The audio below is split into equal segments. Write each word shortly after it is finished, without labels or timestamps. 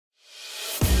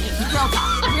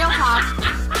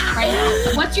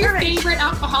What's your favorite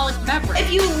alcoholic beverage?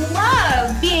 If you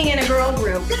love being in a girl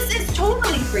group, this is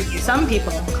totally for you. Some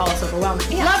people call us overwhelming.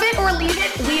 Yeah. Love it or leave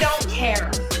it, we don't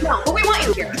care. No, but we want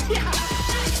you here. Yeah.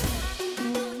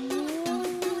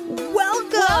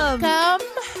 Welcome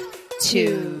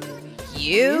to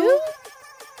You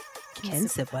Can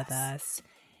Sip With Us.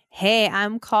 Hey,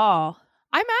 I'm Call.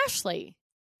 I'm Ashley.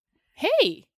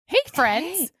 Hey,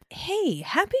 friends. Hey,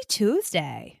 happy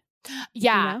Tuesday.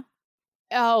 Yeah. You know?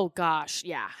 Oh, gosh.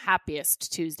 Yeah.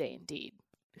 Happiest Tuesday indeed.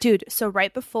 Dude, so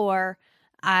right before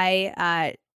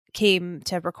I came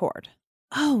to record.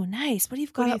 Oh, nice. What do you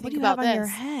got? What do you have on your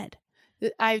head?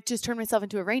 I just turned myself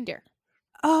into a reindeer.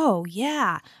 Oh,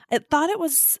 yeah. I thought it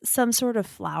was some sort of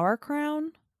flower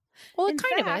crown. Well, it In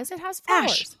kind fact, of is. It has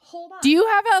flowers. Ash, hold on. Do you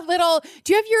have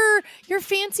your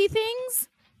fancy things?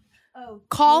 Oh,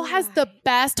 Call has the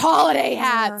best holiday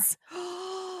hats.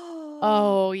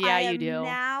 Oh, yeah, you do. I am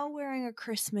now wearing a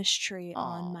Christmas tree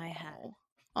on my head.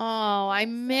 Oh, I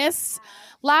miss.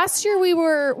 Last year we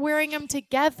were wearing them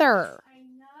together. I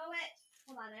know it.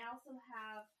 Hold on.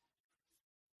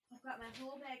 I've got my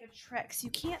whole bag of tricks.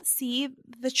 You can't see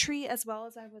the tree as well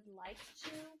as I would like to.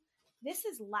 This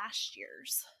is last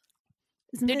year's.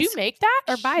 Did you make that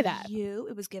or buy that?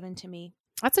 It was given to me.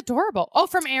 That's adorable. Oh,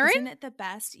 from Erin? Isn't it the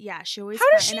best? Yeah, she always.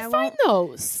 How does she and find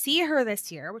those? See her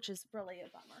this year, which is really a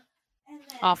bummer. And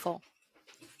then Awful.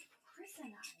 Chris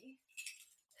and I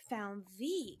found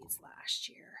these last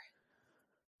year.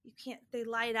 You can't. They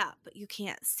light up, but you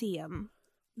can't see them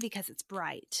because it's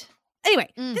bright.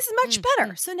 Anyway, this is much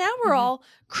better. So now we're all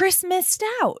Christmased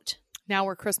out. Now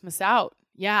we're Christmas out.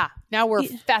 Yeah. Now we're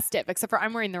festive, except for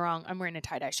I'm wearing a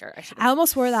tie-dye shirt. I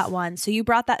almost wore that one. So you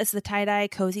brought that as the tie-dye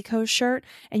Cozy Coast shirt,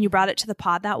 and you brought it to the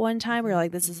pod that one time. We were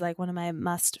like, this is like one of my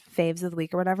must faves of the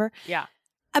week or whatever. Yeah.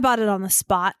 I bought it on the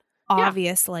spot,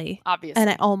 obviously. Yeah, obviously. And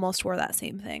I almost wore that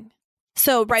same thing.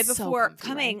 So right before comfy,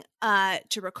 coming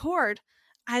to record,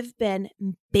 I've been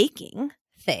baking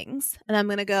things, and I'm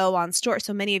going to go on store.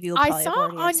 So many of you will probably have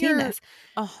already seen this.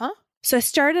 Uh-huh. So I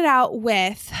started out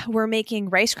with, we're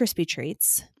making Rice Krispie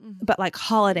treats, but like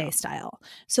holiday style.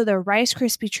 So they're Rice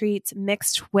Krispie treats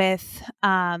mixed with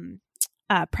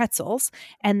pretzels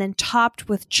and then topped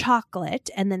with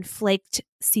chocolate and then flaked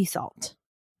sea salt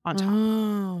on top.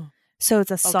 Oh. So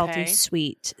it's a salty,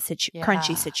 sweet,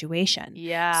 crunchy situation.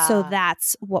 Yeah. So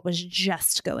that's what was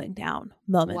just going down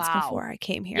moments before I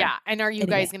came here. Yeah. And are you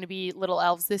guys going to be little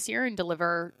elves this year and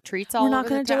deliver treats all over the town? We're not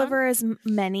going to deliver as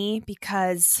many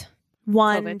because...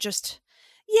 One, COVID.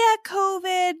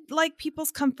 COVID, like people's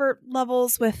comfort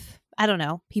levels with,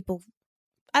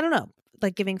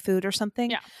 like giving food or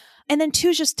something. Yeah. And then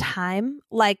two, just time.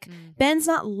 Like Ben's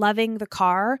not loving the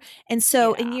car. And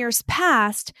so in years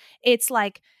past, it's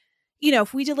like,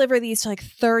 if we deliver these to like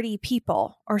 30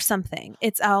 people or something,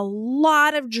 it's a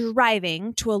lot of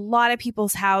driving to a lot of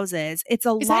people's houses. It's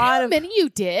a Is lot that how of many you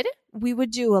did? We would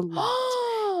do a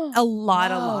lot. A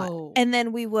lot. And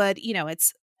then we would,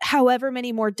 it's however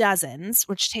many more dozens,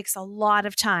 which takes a lot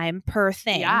of time per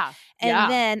thing. Yeah.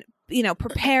 And then,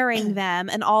 preparing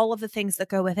them and all of the things that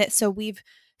go with it. So we've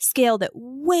scaled it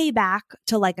way back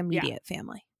to like immediate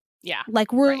family. Yeah.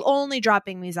 Like we're only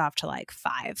dropping these off to like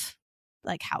 5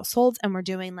 like households, and we're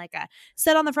doing like a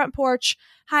sit on the front porch.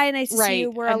 Hi, nice to see you.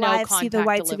 We're alive. See the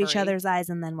whites of each other's eyes,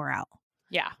 and then we're out.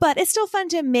 Yeah. But it's still fun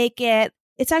to make it.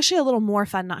 It's actually a little more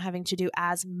fun not having to do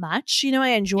as much. I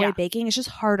enjoy baking. It's just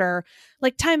harder.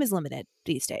 Like time is limited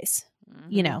these days,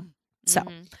 So,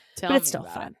 but it's still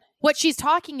fun. What she's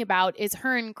talking about is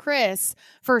her and Chris,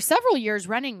 for several years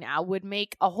running now, would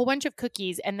make a whole bunch of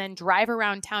cookies and then drive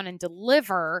around town and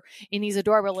deliver in these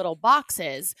adorable little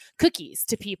boxes cookies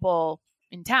to people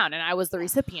in town. And I was the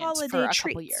recipient for a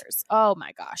couple years. Oh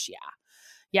my gosh. Yeah.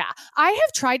 Yeah. I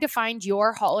have tried to find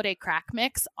your holiday crack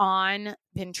mix on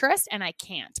Pinterest and I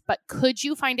can't. But could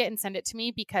you find it and send it to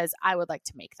me? Because I would like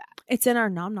to make that. It's in our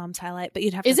Nom Noms highlight, but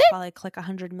you'd have to probably click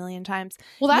 100 million times.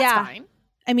 Well, that's fine.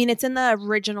 I mean, it's in the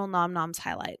original Nom Noms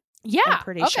highlight. Yeah. I'm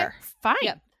pretty sure. Fine.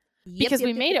 Yep. Because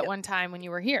we made it one time when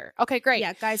you were here. Okay, great.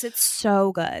 Yeah, guys, it's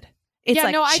so good. It's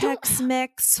Chex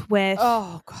Mix with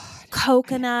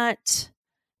coconut.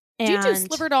 Do you do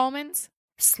slivered almonds?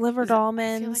 Slivered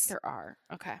almonds. I feel like there are.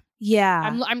 Okay.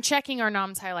 Yeah. I'm checking our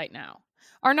Noms highlight now.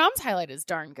 Our Noms highlight is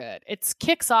darn good. It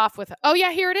kicks off with,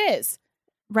 here it is.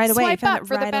 Right away. Swipe up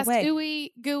for the best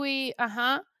gooey.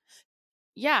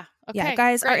 Yeah. Okay. Yeah,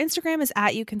 guys, great. Our Instagram is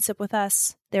 @You Can Sip With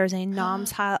Us. There's a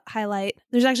Noms highlight.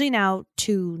 There's actually now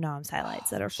 2 Noms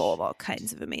highlights that are full of all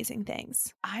kinds of amazing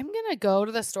things. I'm going to go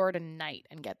to the store tonight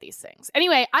and get these things.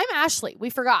 Anyway, I'm Ashley. We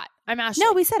forgot. I'm Ashley.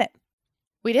 No, we said it.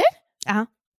 We did? Uh-huh.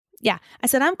 Yeah. I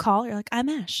said, I'm Call. You're like, I'm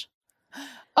Ash.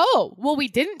 Oh, well, we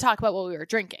didn't talk about what we were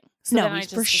drinking. So No, then we I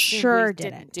just for assumed sure we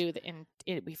didn't. do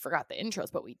we forgot the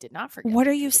intros, but we did not forget. What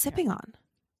are the you intros, sipping apparently.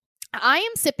 on? I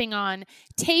am sipping on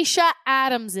Tasha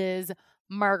Adams's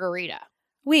margarita.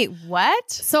 Wait,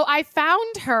 what? So I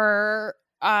found her,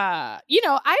 I've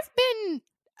been,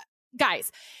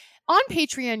 guys, on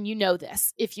Patreon, you know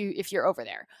this, if you're over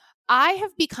there. I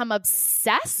have become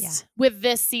obsessed with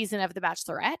this season of The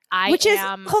Bachelorette.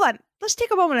 Hold on, let's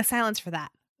take a moment of silence for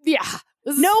that. Yeah.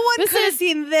 No one could have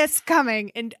seen this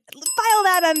coming, and file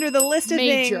that under the list of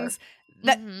major things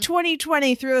that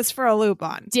 2020 threw us for a loop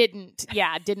on. Did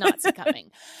not see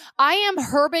coming. I am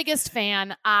her biggest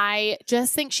fan. I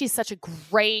just think she's such a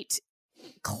great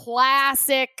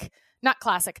classy,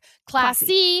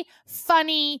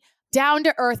 funny, down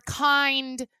to earth,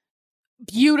 kind,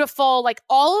 beautiful, like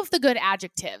all of the good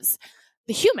adjectives.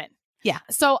 The human. Yeah.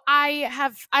 So I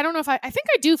think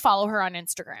I do follow her on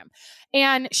Instagram.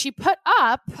 And she put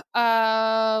up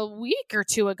a week or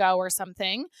two ago or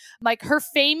something, like her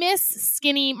famous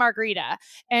skinny margarita.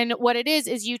 And what it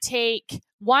is you take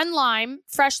one lime,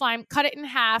 fresh lime, cut it in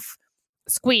half,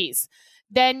 squeeze.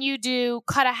 Then you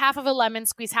cut a half of a lemon,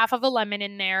 squeeze half of a lemon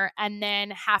in there, and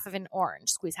then half of an orange,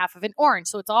 squeeze half of an orange.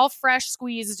 So it's all fresh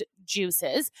squeezed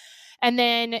juices. And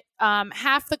then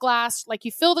half the glass, like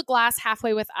you fill the glass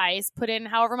halfway with ice, put in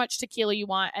however much tequila you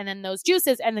want, and then those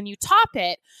juices, and then you top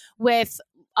it with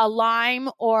a lime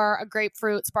or a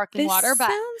grapefruit sparkling water. But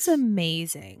sounds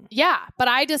amazing. Yeah, but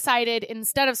I decided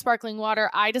instead of sparkling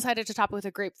water, I decided to top it with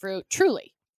a grapefruit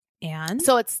Truly. And?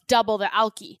 So it's double the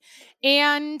alky.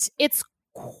 And it's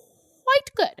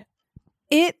quite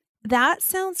good. That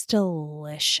sounds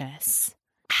delicious.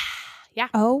 Yeah.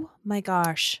 Oh my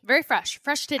gosh. Very fresh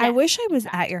today. I wish I was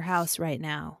at your house right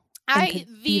now and could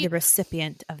be the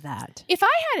recipient of that. If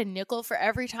I had a nickel for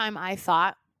every time I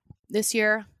thought this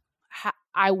year,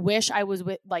 I wish I was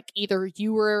with, like, either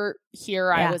you were here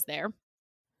or I was there,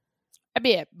 I'd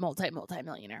be a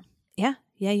multi-millionaire. Yeah.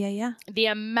 The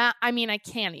amount, I mean, I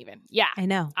can't even. Yeah. I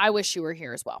know. I wish you were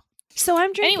here as well. So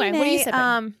I'm drinking Anyway, what are you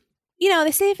sipping?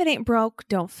 They say if it ain't broke,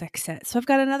 don't fix it. So I've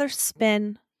got another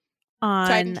spin on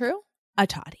Tried and true? A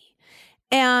toddy.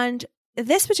 And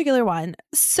this particular one,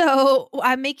 so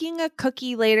I'm making a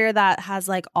cookie later that has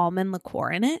like almond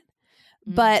liqueur in it.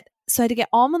 But so I had to get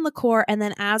almond liqueur. And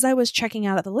then as I was checking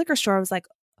out at the liquor store, I was like,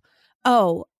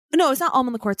 oh, no, it's not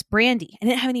almond liqueur. It's brandy. I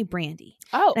didn't have any brandy.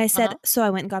 Oh. And I said, so I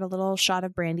went and got a little shot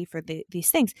of brandy for these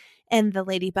things. And the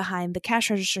lady behind the cash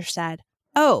register said,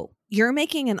 oh, you're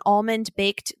making an almond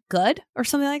baked good or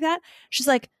something like that? She's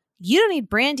like, you don't need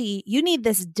brandy. You need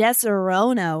this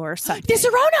Deserono or something.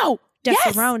 Deserono.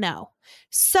 Yes.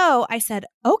 So I said,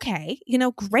 okay,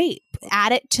 great.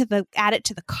 Add it to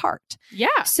the cart.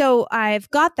 Yeah. So I've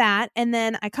got that. And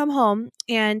then I come home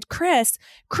and Chris,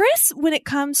 when it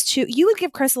comes to, you would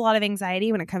give Chris a lot of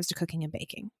anxiety when it comes to cooking and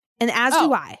baking. And as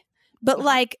do I. But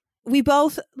like we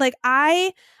both, like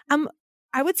I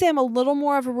would say I'm a little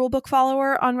more of a rule book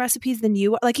follower on recipes than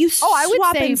you. Like you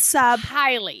swap and sub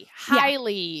highly,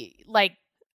 like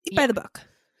by the book.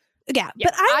 Yeah.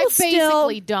 But I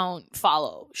basically don't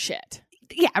follow shit.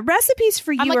 Yeah, recipes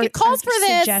for you. I'm like, it calls for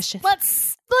this. Suggestions.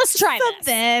 Let's try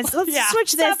this. Let's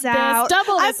switch this out.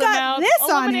 Double this I've got amount. this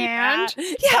on hand.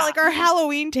 Yeah, like our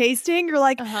Halloween tasting. You're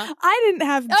like, I didn't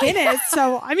have Guinness,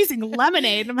 so I'm using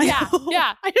lemonade. I'm like,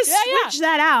 I just switched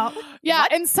that out. Yeah,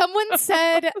 and someone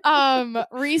said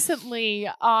recently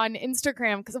on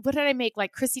Instagram, because what did I make?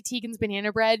 Like Chrissy Teigen's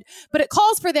banana bread, but it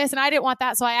calls for this, and I didn't want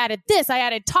that, so I added this. I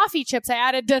added toffee chips. I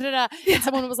added da-da-da. And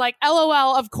someone was like,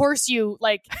 LOL, of course you,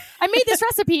 like, I made this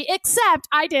recipe, except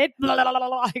I did blah, blah, blah, blah,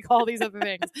 blah, like all these other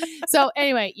things. So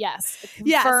anyway, yes.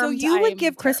 Yeah, so you would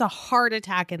give Chris a heart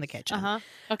attack in the kitchen.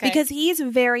 Okay. Because he's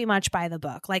very much by the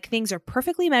book. Like things are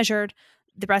perfectly measured.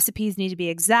 The recipes need to be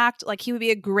exact. Like he would be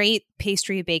a great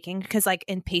pastry baking because like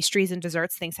in pastries and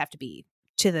desserts, things have to be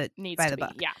by the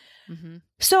book. Yeah. Mm-hmm.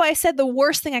 So I said the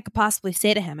worst thing I could possibly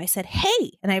say to him. I said,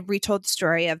 hey, and I retold the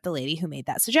story of the lady who made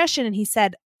that suggestion. And he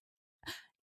said,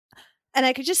 and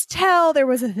I could just tell there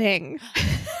was a thing.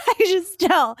 I could just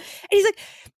tell. And he's like,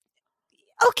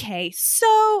 okay,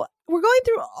 so we're going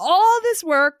through all this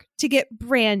work to get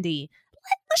brandy.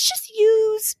 Let's just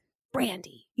use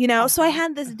brandy, So I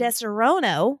had this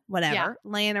Deserono, whatever,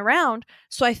 laying around.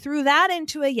 So I threw that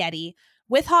into a Yeti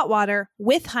with hot water,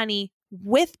 with honey,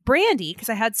 with brandy, because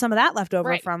I had some of that left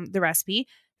over from the recipe.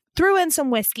 Threw in some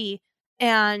whiskey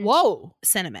and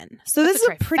cinnamon. So this is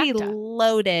a pretty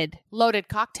loaded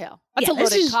cocktail. That's a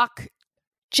loaded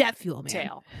jet fuel, man.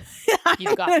 Tail.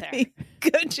 You've got there.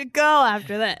 Good to go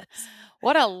after this.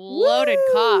 What a loaded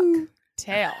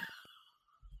cocktail.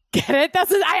 Get it?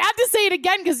 I had to say it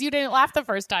again because you didn't laugh the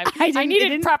first time. I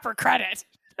needed proper credit.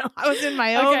 I was in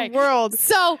my own world.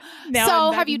 So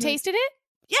have you tasted it?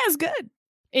 Yeah, it's good.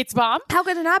 It's bomb? How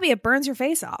could it not be? It burns your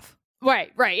face off.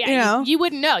 Right. Yeah. You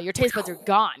wouldn't know. Your taste buds are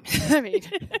gone. I mean,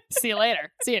 see you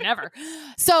later. See you never.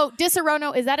 So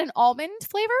Disaronno, is that an almond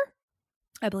flavor?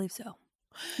 I believe so.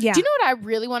 Yeah. Do you know what I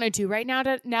really want to do right now?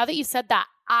 Now that you said that,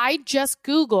 I just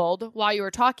Googled while you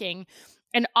were talking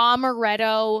an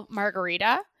amaretto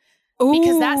margarita.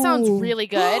 Because that sounds really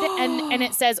good. And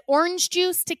it says orange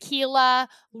juice, tequila,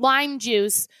 lime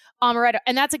juice, amaretto.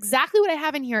 And that's exactly what I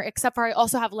have in here, except for I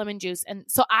also have lemon juice. And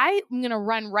so I'm going to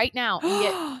run right now and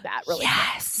get that really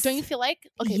quick. Don't you feel like?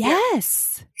 Okay.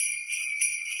 Yes. Beer.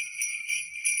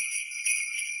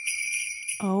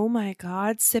 Oh my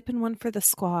God. Sipping one for the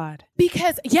squad.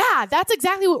 Because, yeah, that's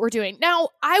exactly what we're doing. Now,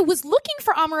 I was looking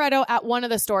for amaretto at one of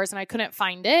the stores and I couldn't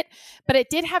find it, but it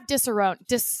did have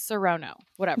Disaronno,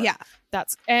 whatever. Yeah.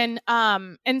 And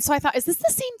so I thought, is this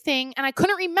the same thing? And I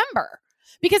couldn't remember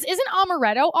because isn't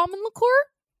amaretto almond liqueur?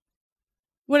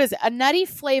 What is it? A nutty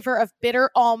flavor of bitter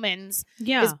almonds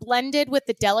is blended with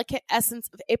the delicate essence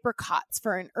of apricots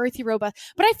for an earthy, robust.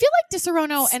 But I feel like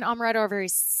Disaronno and amaretto are very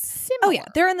similar. Oh, yeah.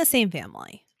 They're in the same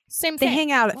family. Same thing. They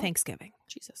hang out at Thanksgiving.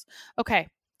 Jesus. Okay.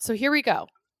 So here we go.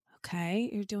 Okay.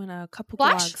 You're doing a couple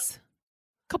Flash? glogs.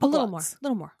 Couple a little glogs.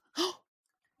 more.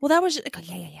 Well, that was just,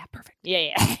 yeah, perfect.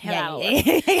 Yeah.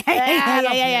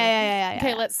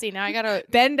 Okay, let's see. Now I gotta.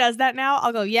 Ben does that now.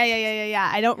 I'll go, yeah.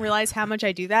 I don't realize how much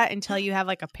I do that until you have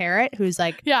like a parrot who's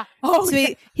like, yeah. Oh, so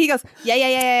he goes,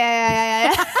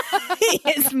 yeah.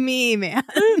 It's me, man.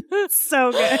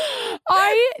 So good.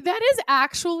 That is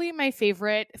actually my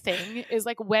favorite thing. Is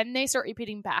like when they start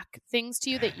repeating back things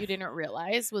to you that you didn't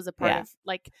realize was a part of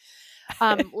like.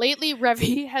 Lately,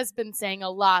 Revy has been saying a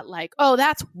lot like, "Oh,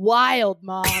 that's wild,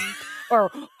 Mom,"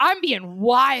 or "I'm being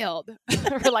wild,"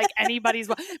 or like anybody's.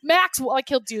 Max, like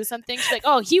he'll do something. She's like,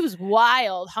 "Oh, he was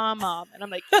wild, huh, Mom?" And I'm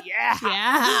like,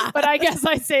 "Yeah." But I guess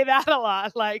I say that a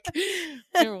lot, like,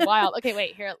 "You're wild." Okay,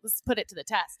 wait here. Let's put it to the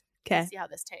test. Okay, let's see how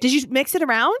this tastes. Did you mix it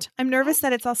around? I'm nervous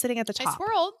that it's all sitting at the top. I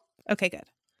swirled. Okay, good.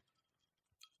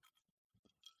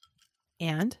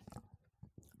 And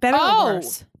better or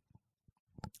worse?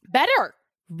 Better.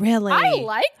 Really? I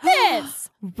like this.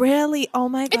 Really? Oh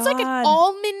my God. It's like an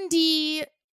almondy.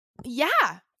 Yeah.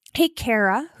 Hey,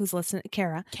 Kara, who's listening?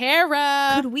 Kara,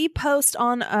 could we post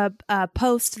on a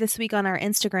post this week on our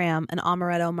Instagram an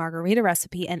amaretto margarita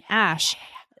recipe? And Ash,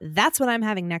 that's what I'm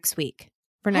having next week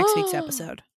for next week's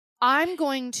episode. I'm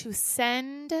going to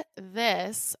send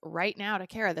this right now to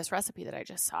Kara, this recipe that I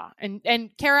just saw. And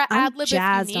Kara, I'm ad-lib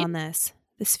jazzed if you need. on this.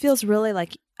 This feels really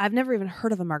like I've never even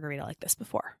heard of a margarita like this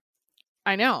before.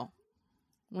 I know.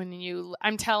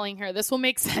 I'm telling her this will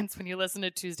make sense when you listen to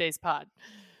Tuesday's pod.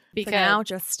 Because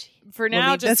for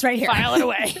now, just right here. File it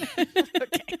away.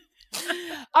 Okay.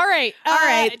 All right.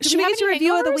 Should we get to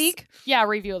review of the week? Yeah,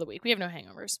 review of the week. We have no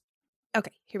hangovers.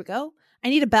 Okay, here we go. I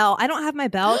need a bell. I don't have my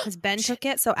bell because Ben took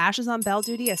it, so Ash is on bell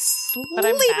duty asleep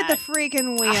at the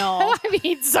freaking wheel. I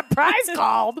mean, surprise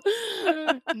called.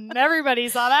 Everybody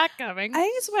saw that coming. I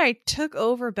think it's why I took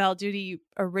over bell duty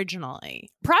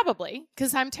originally. Probably,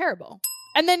 because I'm terrible.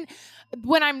 And then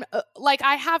when I'm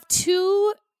I have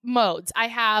two modes. I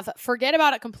have forget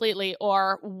about it completely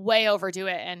or way overdo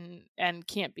it and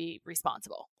can't be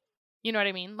responsible. You know what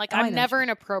I mean? Like I'm never an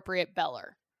appropriate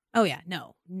beller. Oh yeah,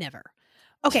 no, never.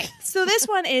 Okay, so this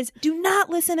one is do not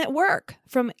listen at work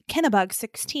from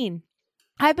Kennebug16.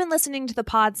 I've been listening to the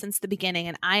pod since the beginning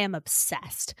and I am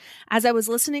obsessed. As I was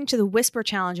listening to the Whisper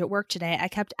Challenge at work today, I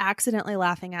kept accidentally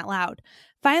laughing out loud.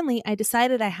 Finally, I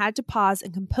decided I had to pause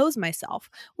and compose myself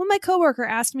when my coworker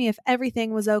asked me if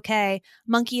everything was okay,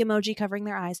 monkey emoji covering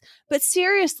their eyes. But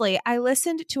seriously, I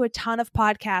listened to a ton of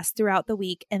podcasts throughout the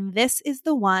week and this is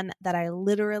the one that I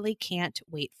literally can't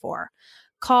wait for.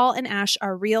 Call and Ash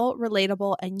are real,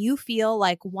 relatable, and you feel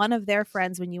like one of their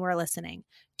friends when you are listening.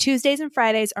 Tuesdays and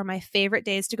Fridays are my favorite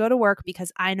days to go to work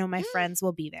because I know my friends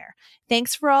will be there.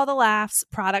 Thanks for all the laughs,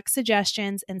 product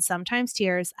suggestions, and sometimes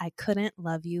tears. I couldn't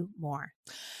love you more.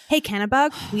 Hey,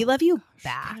 Kennebug, we love you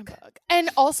back. Kennebug.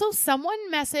 And also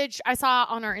someone messaged, I saw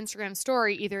on our Instagram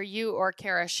story, either you or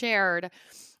Kara shared,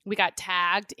 we got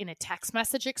tagged in a text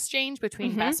message exchange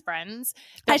between best friends.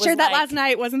 I shared that last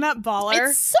night. Wasn't that baller?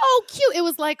 It's so cute. It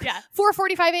was like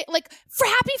 4:45, like for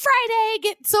Happy Friday.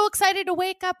 Get so excited to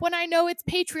wake up when I know it's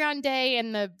Patreon day.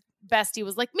 And the bestie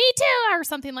was like, me too, or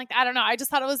something like that. I don't know. I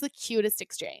just thought it was the cutest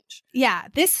exchange. Yeah,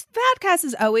 this podcast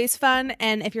is always fun.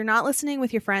 And if you're not listening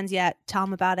with your friends yet, tell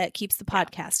them about it. Keeps the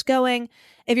podcast going.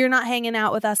 If you're not hanging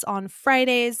out with us on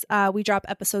Fridays, we drop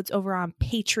episodes over on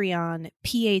Patreon,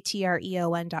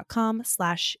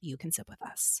 patreon.com/you can sip with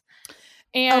us.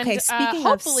 And okay, speaking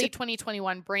hopefully of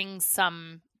 2021 brings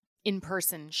some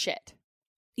in-person shit.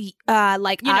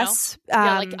 Like You know? us.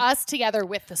 Like us together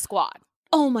with the squad.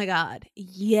 Oh my God.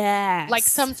 Yes. Like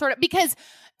some sort of, because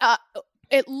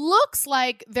it looks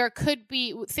like there could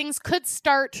be, things could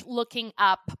start looking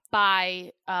up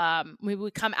by, maybe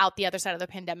we come out the other side of the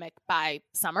pandemic by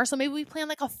summer. So maybe we plan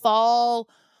like a fall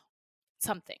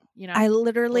something, you know? I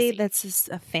literally, We'll see. that's just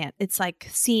a it's like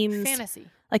seems Fantasy.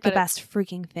 like the but best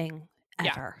freaking thing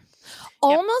Yeah. ever.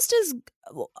 Almost as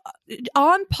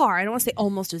on par. I don't want to say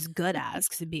almost as good as,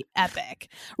 because it'd be epic.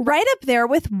 Right up there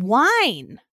with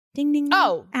wine. Ding, ding, ding.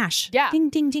 Oh, Ash. yeah. Ding,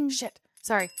 ding, ding. Shit.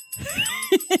 Sorry.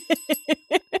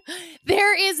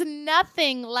 There is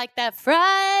nothing like that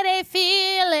Friday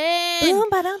feeling Boom,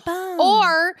 ba-dum, bum.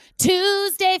 or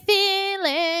Tuesday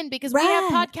feeling, because we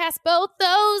have Right. podcasts both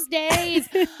those days,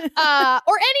 or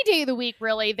any day of the week,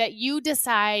 really, that you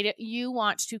decide you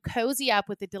want to cozy up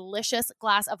with a delicious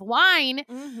glass of wine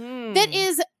Mhm. that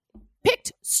is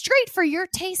picked straight for your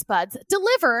taste buds,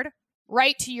 delivered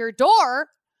right to your door.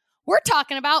 We're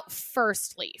talking about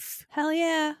First Leaf. Hell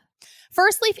yeah.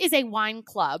 First Leaf is a wine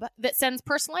club that sends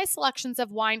personalized selections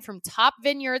of wine from top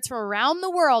vineyards from around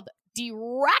the world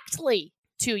directly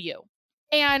to you.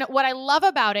 And what I love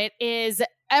about it is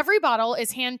every bottle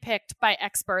is handpicked by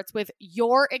experts with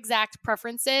your exact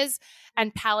preferences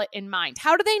and palate in mind.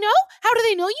 How do they know? How do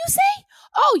they know, you say?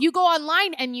 Oh, you go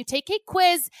online and you take a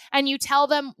quiz and you tell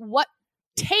them what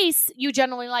tastes you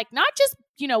generally like, not just,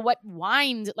 what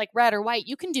wines, like red or white.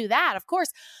 You can do that, of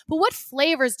course. But what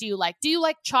flavors do you like? Do you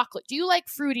like chocolate? Do you like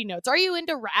fruity notes? Are you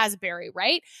into raspberry,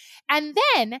 right? And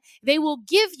then they will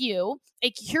give you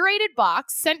a curated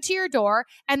box sent to your door.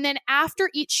 And then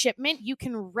after each shipment, you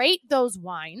can rate those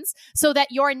wines so that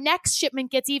your next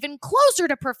shipment gets even closer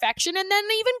to perfection, and then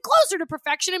even closer to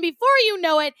perfection. And before you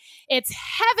know it, it's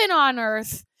heaven on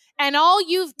earth. And all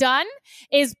you've done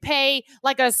is pay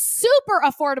like a super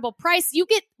affordable price. You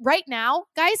get right now,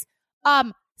 guys,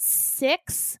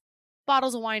 6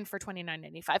 bottles of wine for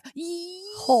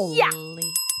 $29.95.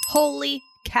 Holy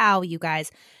cow, you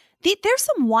guys. There's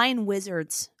some wine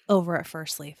wizards over at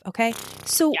First Leaf, okay?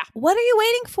 So what are you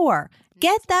waiting for?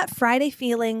 Get that Friday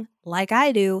feeling like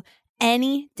I do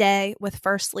any day with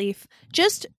First Leaf.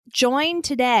 Just join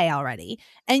today already,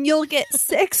 and you'll get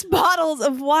 6 bottles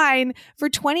of wine for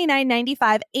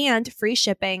 $29.95 and free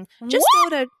shipping. Just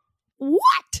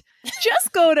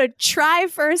go to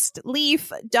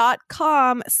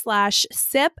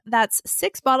tryfirstleaf.com/sip. That's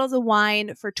 6 bottles of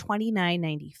wine for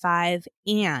 $29.95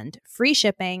 and free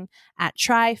shipping at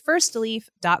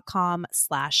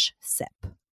tryfirstleaf.com/sip.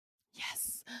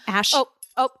 Yes. Ash.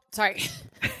 Oh, sorry.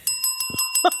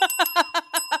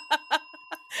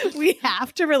 We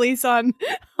have to release on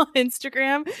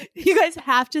Instagram. You guys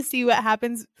have to see what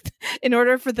happens in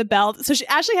order for the bell. So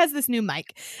Ashley has this new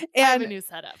mic, and I have a new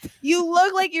setup. You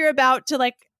look like you're about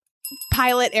to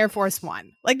pilot Air Force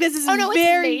One. Like this is it's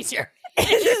major.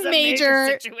 This is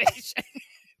major situation.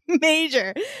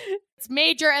 Major. It's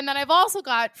major. And then I've also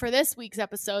got for this week's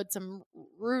episode some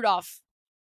Rudolph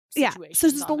situations. So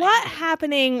there's a lot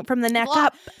happening from the neck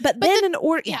up, but then in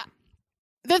order. Yeah.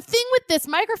 The thing with this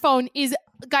microphone is,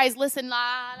 guys, listen,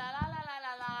 la la la la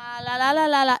la la la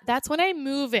la la. That's when I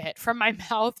move it from my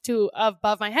mouth to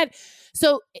above my head.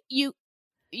 So you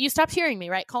stopped hearing me,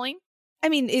 right, Colleen? I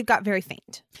mean, it got very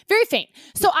faint. Very faint.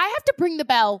 So I have to bring the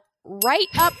bell right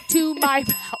up to my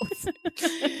mouth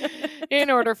in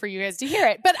order for you guys to hear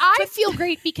it. But I feel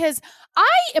great because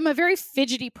I am a very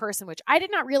fidgety person, which I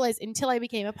did not realize until I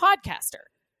became a podcaster.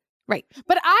 Right.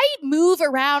 But I move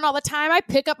around all the time. I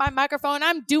pick up my microphone.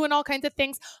 I'm doing all kinds of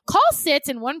things. Call sits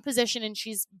in one position and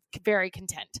she's very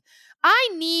content. I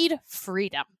need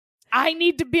freedom. I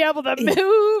need to be able to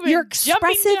move. You're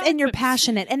expressive and you're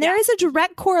passionate. And there is a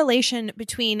direct correlation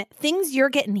between things you're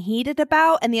getting heated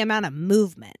about and the amount of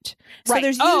movement. So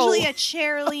there's usually a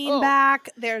chair lean back.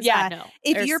 There's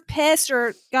if you're pissed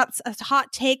or got a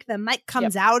hot take, the mic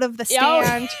comes out of the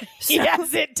stand. So,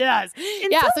 yes, it does.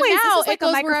 In some ways, this is like a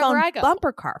microphone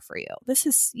bumper car for you. This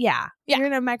is, you're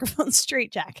in a microphone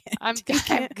straitjacket. I'm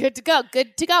good to go.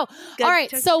 Good to go. All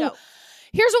right. So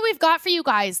here's what we've got for you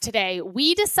guys today.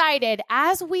 We decided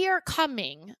as we are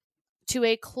coming to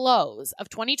a close of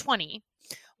 2020,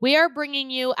 we are bringing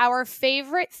you our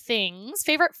favorite finds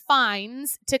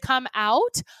to come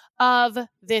out of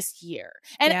this year.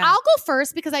 And I'll go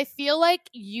first because I feel like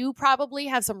you probably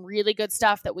have some really good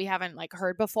stuff that we haven't like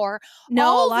heard before.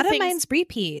 No, a lot of mine's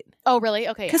repeat. Oh, really?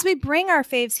 Okay. Because we bring our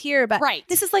faves here, but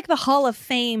this is like the Hall of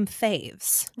Fame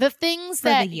faves. The things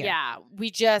that,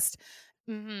 we just,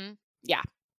 And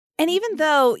even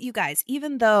though, you guys,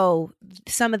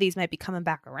 some of these might be coming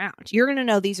back around, you're going to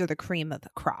know these are the cream of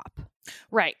the crop.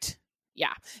 Right.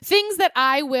 Yeah. Things that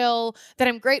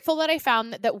I'm grateful that I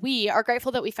found, that we are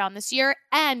grateful that we found this year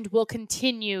and will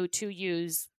continue to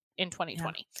use in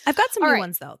 2020. Yeah. I've got some new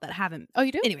ones, though, that haven't. Oh,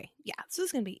 you do? Anyway, yeah. So this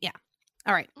is going to be,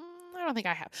 All right. I don't think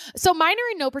I have. So mine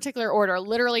are in no particular order,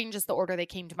 literally in just the order they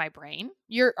came to my brain.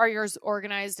 Are yours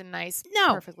organized and nice?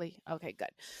 No. Perfectly. Okay, good.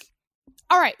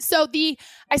 All right. So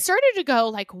I started to go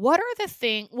like, what are the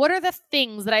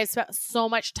things that I've spent so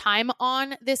much time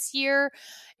on this year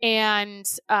and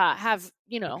have,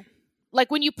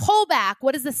 like when you pull back,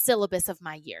 what is the syllabus of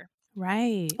my year?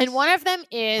 Right. And one of them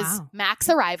is Mac's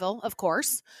arrival, of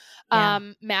course. Yeah.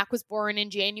 Mac was born in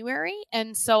January.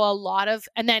 And so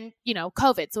and then,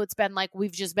 COVID. So it's been like,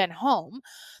 we've just been home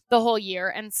the whole year.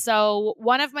 And so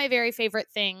one of my very favorite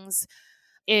things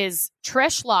is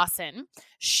Trish Lawson.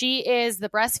 She is the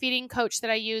breastfeeding coach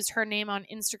that I use. Her name on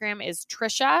Instagram is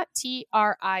Trisha,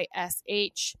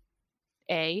 Trisha,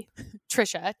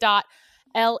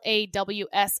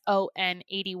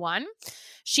 Trisha.LAWSON81.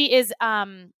 She is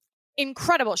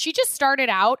incredible. She just started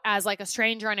out as like a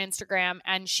stranger on Instagram,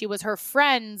 and she was her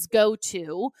friend's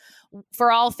go-to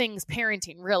for all things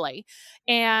parenting, really.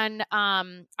 And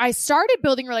I started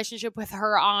building a relationship with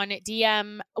her on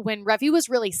DM when Revi was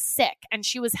really sick, and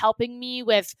she was helping me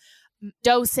with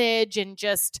dosage and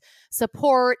just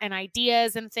support and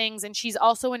ideas and things. And she's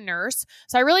also a nurse.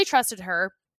 So I really trusted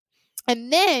her.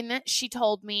 And then she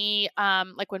told me,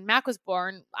 like when Mac was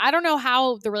born, I don't know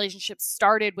how the relationship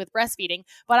started with breastfeeding,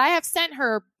 but I have sent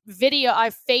her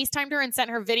I've FaceTimed her and sent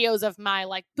her videos of my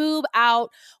like boob out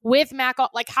with Mac,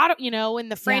 like how do in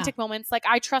the frantic moments, like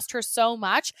I trust her so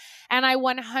much. And I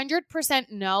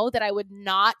 100% know that I would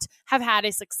not have had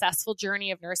a successful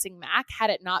journey of nursing Mac had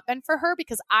it not been for her,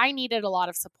 because I needed a lot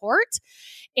of support.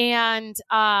 And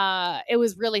it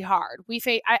was really hard.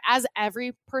 As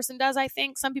every person does, I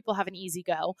think some people have an easy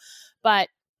go, but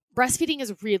breastfeeding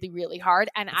is really, really hard.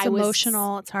 And it's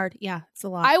emotional. It's hard. Yeah, it's a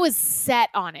lot. I was set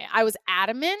on it. I was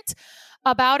adamant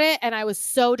about it. And I was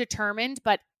so determined.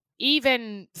 But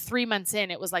even 3 months in,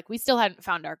 it was like we still hadn't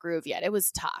found our groove yet. It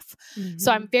was tough. Mm-hmm.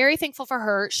 So I'm very thankful for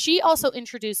her. She also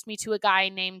introduced me to a guy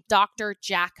named Dr.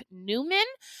 Jack Newman,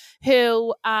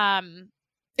 who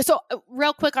so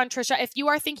real quick on Trisha, if you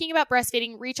are thinking about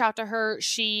breastfeeding, reach out to her.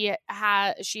 She's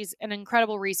an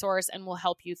incredible resource and will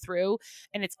help you through.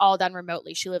 And it's all done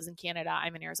remotely. She lives in Canada.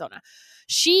 I'm in Arizona.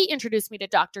 She introduced me to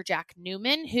Dr. Jack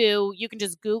Newman, who you can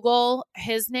just Google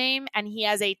his name, and he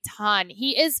has a ton.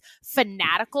 He is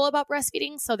fanatical about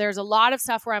breastfeeding. So there's a lot of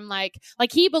stuff where I'm like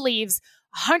he believes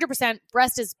 100%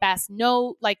 breast is best.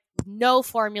 No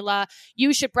formula.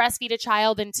 You should breastfeed a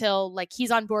child until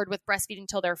he's on board with breastfeeding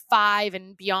until they're 5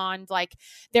 and beyond. Like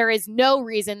there is no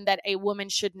reason that a woman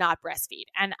should not breastfeed.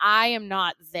 And I am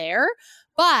not there,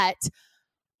 but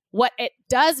what it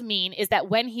does mean is that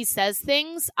when he says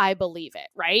things, I believe it,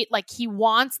 right? Like he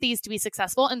wants these to be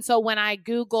successful. And so when I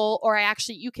Google, or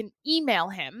you can email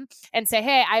him and say,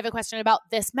 hey, I have a question about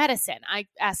this medicine. I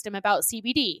asked him about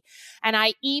CBD, and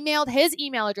I emailed his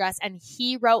email address and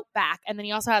he wrote back. And then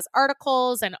he also has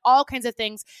articles and all kinds of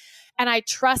things. And I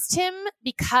trust him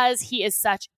because he is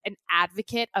such an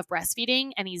advocate of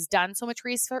breastfeeding, and he's done so much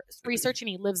research and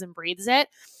he lives and breathes it.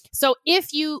 So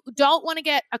if you don't want to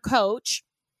get a coach,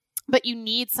 but you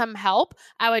need some help,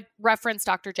 I would reference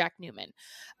Dr. Jack Newman.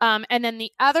 And then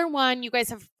the other one, you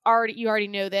guys you already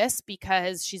know this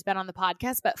because she's been on the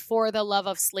podcast, but For the Love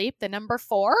of Sleep, the number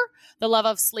 4, The Love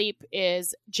of Sleep,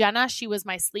 is Jenna. She was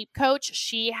my sleep coach.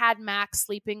 She had Max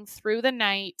sleeping through the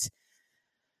night,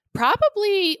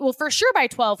 probably, for sure by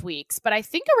 12 weeks, but I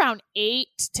think around 8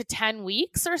 to 10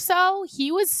 weeks or so, he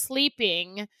was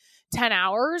sleeping 10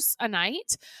 hours a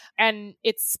night. And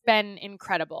it's been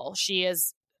incredible.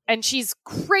 And she's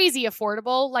crazy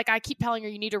affordable. Like I keep telling her,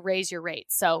 you need to raise your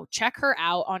rates. So check her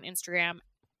out on Instagram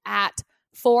at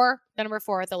the number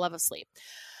 4, The Love of Sleep.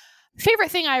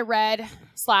 Favorite thing I read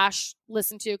 /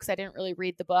 listened to, because I didn't really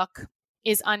read the book,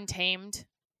 is Untamed.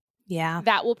 Yeah.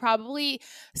 That will probably,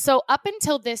 so up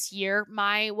until this year,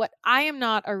 I am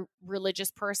not a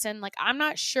religious person. Like I'm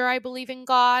not sure I believe in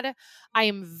God. I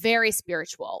am very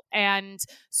spiritual. And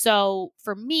so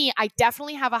for me, I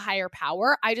definitely have a higher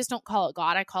power. I just don't call it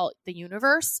God. I call it the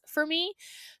universe for me.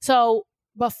 So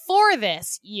before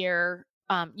this year,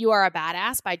 You Are a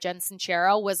Badass by Jen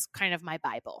Sincero was kind of my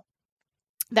Bible.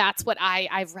 That's what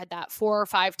I've read that 4 or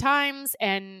 5 times,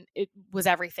 and it was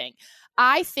everything.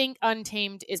 I think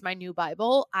Untamed is my new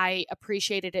Bible. I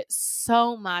appreciated it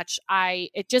so much.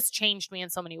 It just changed me in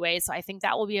so many ways. So I think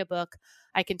that will be a book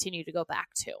I continue to go back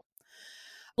to.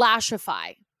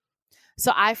 Lashify.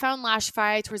 So I found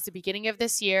Lashify towards the beginning of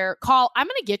this year. I'm going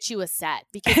to get you a set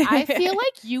because I feel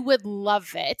like you would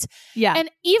love it. Yeah.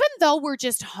 And even though we're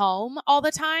just home all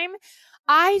the time,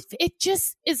 it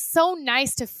just is so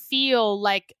nice to feel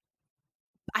like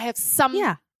I have some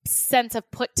sense of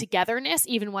put togetherness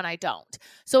even when I don't.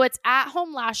 So it's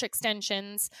at-home lash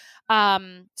extensions,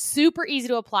 super easy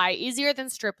to apply, easier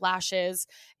than strip lashes,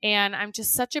 and I'm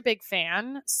just such a big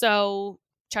fan. So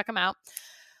check them out.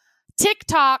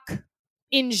 TikTok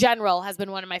in general has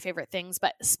been one of my favorite things,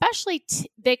 but especially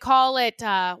they call it,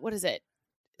 what is it?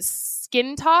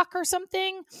 Skin Talk or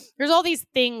something. There's all these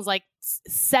things like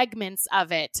segments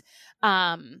of it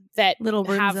that little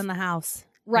rooms in the house.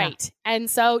 Right. Yeah. And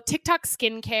so TikTok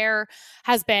skincare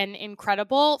has been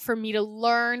incredible for me to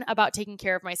learn about taking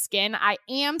care of my skin. I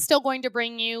am still going to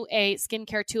bring you a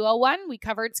skincare 201. We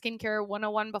covered skincare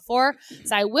 101 before,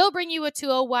 so I will bring you a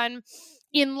 201.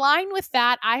 In line with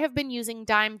that, I have been using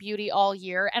Dime Beauty all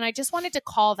year, and I just wanted to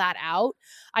call that out.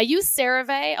 I use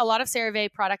CeraVe, a lot of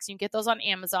CeraVe products. You can get those on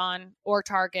Amazon or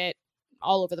Target,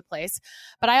 all over the place.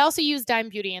 But I also use Dime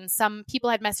Beauty, and some people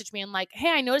had messaged me and like, hey,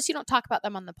 I noticed you don't talk about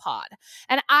them on the pod.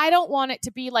 And I don't want it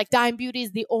to be like Dime Beauty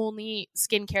is the only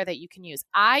skincare that you can use.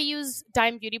 I use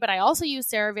Dime Beauty, but I also use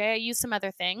CeraVe. I use some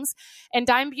other things. And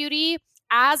Dime Beauty,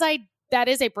 that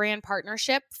is a brand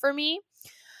partnership for me.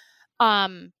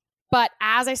 But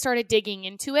as I started digging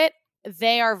into it,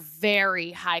 they are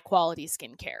very high quality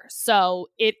skincare. So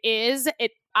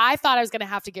I thought I was going to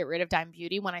have to get rid of Dime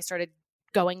Beauty when I started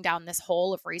going down this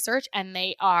hole of research, and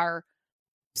they are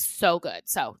so good.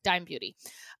 So Dime Beauty.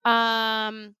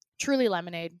 Truly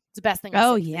Lemonade. It's the best thing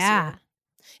I sipped this year.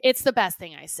 It's the best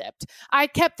thing I sipped. I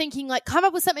kept thinking like, come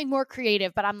up with something more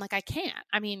creative, but I'm like, I can't.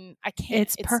 I can't.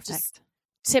 It's perfect. Just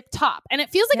tip top. And it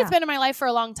feels like it's been in my life for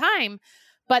a long time.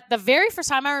 But the very first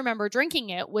time I remember drinking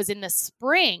it was in the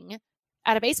spring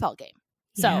at a baseball game.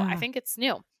 So I think it's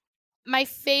new.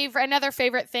 Another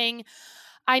favorite thing,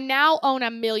 I now own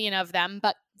 1 million of them,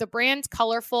 but the brand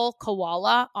Colorful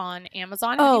Koala on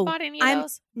Amazon. Have you bought any of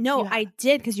those? No, I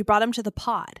did because you brought them to the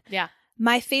pod. Yeah.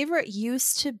 My favorite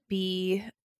used to be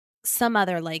some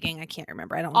other legging. I can't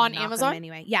remember. I don't on Amazon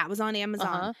anyway. Yeah, it was on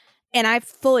Amazon. And I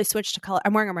fully switched to color.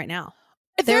 I'm wearing them right now.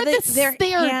 They're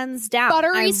hands down.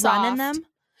 Buttery soft. Run in them.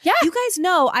 Yeah. You guys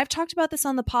know I've talked about this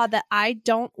on the pod that I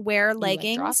don't wear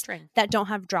leggings that don't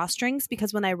have drawstrings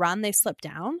because when I run, they slip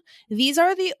down. These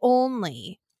are the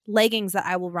only leggings that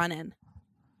I will run in.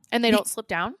 And they don't slip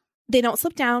down? They don't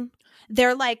slip down.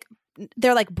 They're like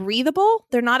breathable.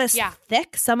 They're not as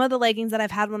thick. Some of the leggings that I've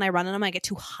had when I run in them, I get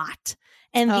too hot.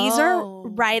 And these are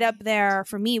right up there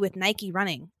for me with Nike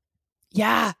running.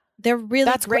 Yeah. They're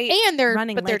really great and they're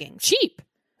running leggings. They're cheap.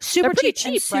 Super cheap,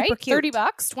 and super right? Cute. $30,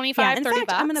 $25, in $30.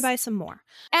 fact, I'm going to buy some more.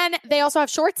 And they also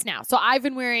have shorts now. So I've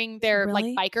been wearing their like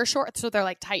biker shorts. So they're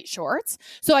like tight shorts.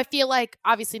 So I feel like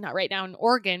obviously not right now in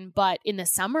Oregon, but in the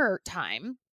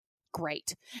summertime,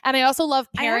 great. And I also love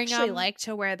pairing I actually like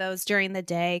to wear those during the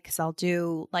day because I'll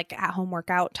do like at home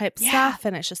workout type stuff.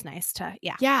 And it's just nice to,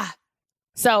 Yeah.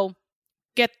 So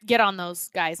get on those,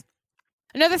 guys.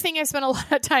 Another thing I spent a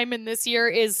lot of time in this year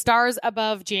is Stars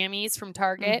Above Jammies from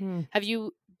Target. Mm-hmm. Have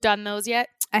you done those yet?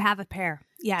 I have a pair.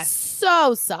 Yes.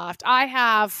 So soft. I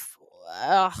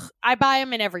buy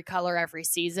them in every color every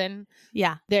season.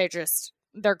 Yeah. They're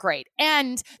great.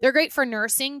 And they're great for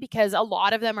nursing because a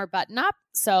lot of them are button up.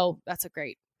 So that's a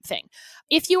great thing.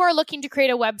 If you are looking to create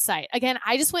a website, again,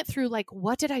 I just went through like,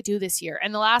 what did I do this year?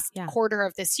 And the last quarter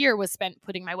of this year was spent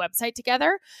putting my website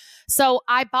together. So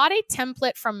I bought a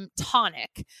template from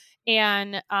Tonic,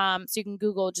 and so you can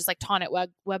Google just like Tonic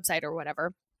website or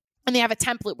whatever. And they have a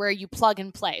template where you plug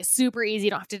and play. Super easy. You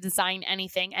don't have to design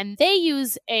anything. And they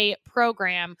use a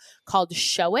program called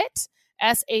Showit,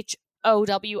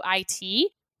 SHOWIT.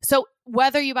 So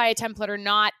whether you buy a template or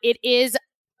not, it is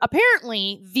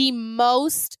apparently the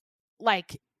most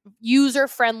like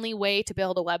user-friendly way to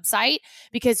build a website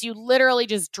because you literally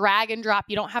just drag and drop.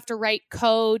 You don't have to write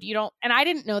code. And I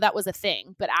didn't know that was a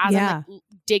thing, but as I'm like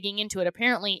digging into it,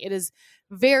 apparently it is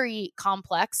very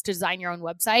complex to design your own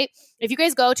website. If you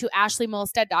guys go to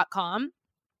ashleymolstead.com,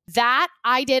 that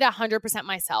I did 100%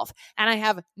 myself, and I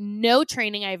have no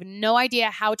training. I have no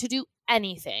idea how to do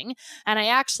anything. And I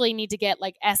actually need to get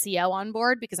like SEO on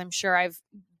board because I'm sure I've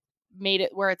made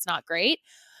it where it's not great,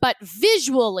 but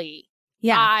visually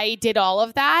Yeah. I did all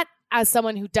of that as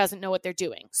someone who doesn't know what they're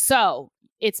doing. So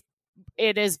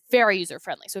it is very user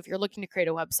friendly. So if you're looking to create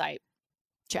a website,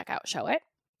 check out Show It.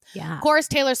 Yeah. Of course,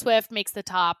 Taylor Swift makes the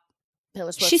top.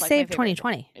 Taylor Swift. She saved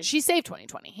 2020. She saved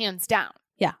 2020, hands down.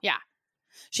 Yeah. Yeah.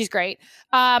 She's great.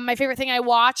 My favorite thing I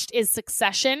watched is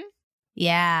Succession.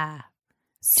 Yeah.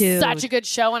 Dude. Such a good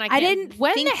show. And I didn't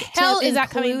when think the hell to is that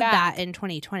coming include back? that in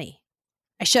 2020.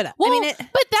 I should have. Well, I mean,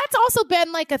 but that's also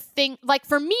been like a thing. Like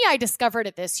for me, I discovered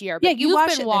it this year. But Yeah, you you've watched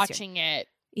been it this year. watching it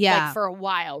yeah. like for a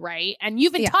while, right? And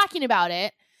you've been Yeah. talking about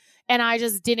it. And I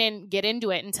just didn't get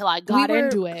into it until I got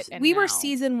into it. And we were now-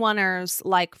 season oneers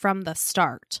like from the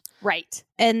start. Right.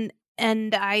 And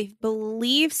I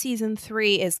believe season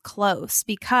 3 is close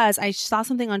because I saw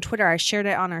something on Twitter. I shared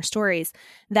it on our stories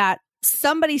that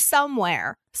somebody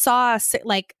somewhere saw a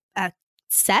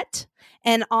set,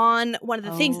 and on one of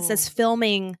the things it says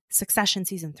filming Succession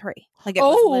season 3. Like it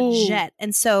was legit,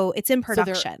 and so it's in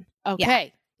production.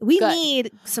 Okay. We good.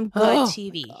 need some good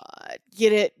TV. God,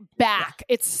 get it back.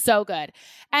 It's so good.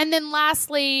 And then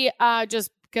lastly,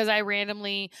 just because I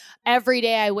randomly, every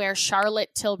day I wear Charlotte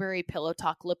Tilbury Pillow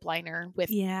Talk lip liner with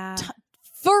Yeah.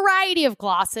 variety of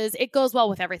glosses. It goes well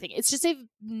with everything. It's just a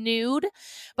nude,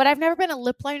 but I've never been a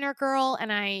lip liner girl.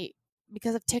 And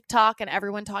because of TikTok and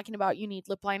everyone talking about you need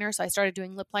lip liner, so I started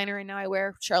doing lip liner, and now I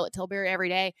wear Charlotte Tilbury every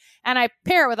day. And I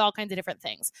pair it with all kinds of different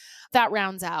things. That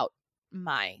rounds out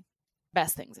my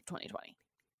best things of 2020.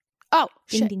 Oh,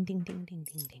 Ding, shit. ding, ding, ding, ding,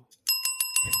 ding, ding.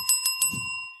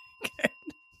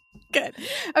 Good.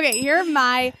 Okay, here are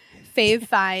my fave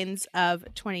finds of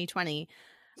 2020.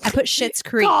 I put Schitt's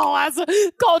Creek.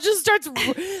 Call just starts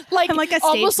like, I'm like a stage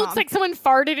almost mom. looks like someone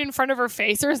farted in front of her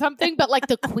face or something, but like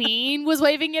the queen was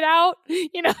waving it out.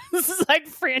 You know, this is like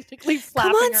frantically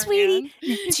flapping. Come on, her sweetie. hand.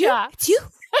 It's you. Yeah. It's you.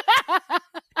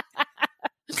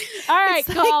 All right,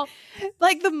 It's call.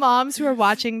 Like the moms who are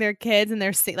watching their kids and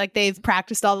they're like they've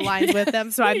practiced all the lines with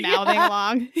them, so I'm mouthing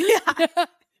along. Yeah.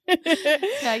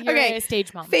 Yeah, you're Okay. a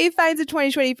stage mom. Fave finds of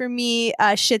 2020 for me,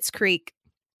 Schitt's Creek.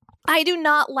 I do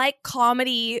not like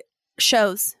comedy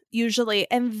shows usually,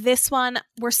 and this one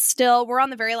we're on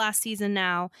the very last season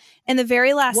now. And the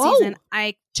very last season,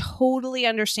 I totally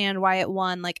understand why it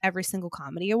won like every single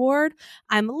comedy award.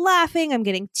 I'm laughing, I'm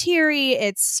getting teary.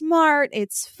 It's smart,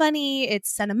 it's funny, it's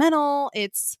sentimental,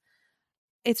 it's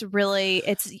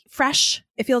fresh.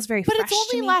 It feels very But fresh. it's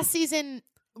to only me. last season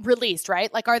released,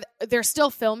 right? Like, they're still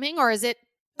filming, or is it?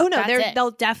 Oh no, That's it.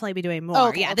 they'll definitely be doing more. Oh,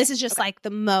 okay, yeah, okay, this is just okay. like the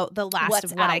last What's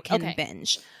of what I out, can okay.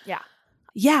 binge. Yeah.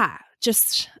 Yeah,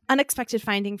 just unexpected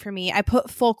finding for me. I put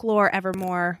Folklore,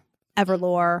 Everlore,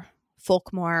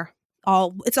 Folkmore.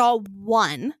 It's all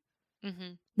one.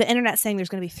 Mm-hmm. The internet's saying there's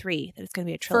going to be 3. That it's going to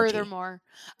be a trilogy. Furthermore,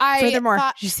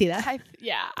 Did you see that?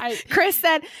 Chris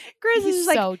is He's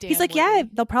like, so he's damn like, yeah, witty.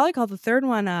 they'll probably call the third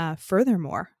one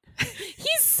Furthermore.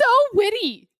 He's so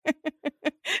witty.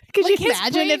 Could Like, you his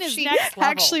imagine brain if is she next level.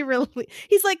 actually really?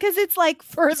 He's like, because it's like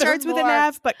starts with an Furthermore.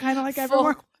 F, but kind of like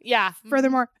Evermore. Yeah.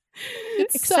 Furthermore,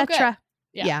 It's so good. etc.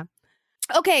 Yeah.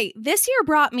 Okay, this year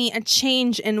brought me a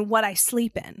change in what I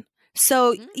sleep in.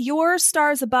 So your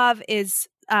stars above is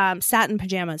satin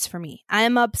pajamas for me. I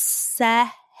am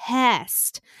obsessed.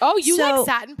 Oh, you So- like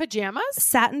satin pajamas?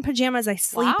 Satin pajamas, I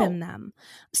sleep Wow. in them.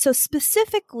 So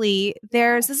specifically,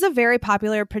 this is a very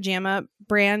popular pajama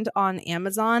brand on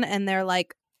Amazon, and they're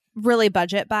like really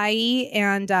budget buy-y,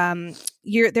 and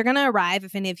they're gonna arrive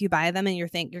if any of you buy them, and you're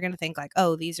gonna think like,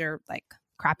 oh, these are like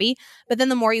crappy. But then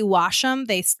the more you wash them,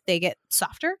 they get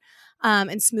softer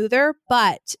and smoother.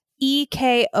 But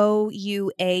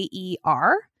EKOUAER,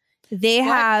 they What?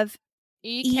 have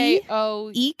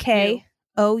EKO.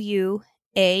 EKOUAER.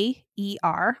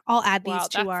 I'll add these Wow, to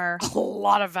that's our. a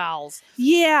lot of vowels.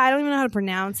 Yeah, I don't even know how to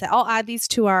pronounce it. I'll add these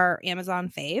to our Amazon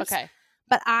faves. Okay.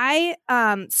 But I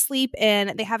sleep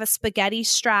in. They have a spaghetti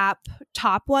strap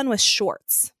top one with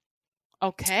shorts.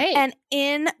 Okay. And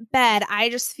in bed, I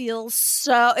just feel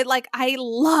so I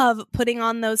love putting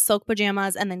on those silk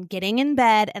pajamas and then getting in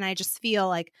bed, and I just feel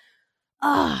like,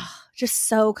 just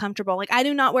so comfortable. Like, I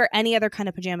do not wear any other kind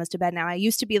of pajamas to bed now. I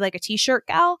used to be like a t-shirt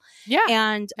gal, yeah.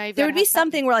 and Now you've there gotta would be have satin.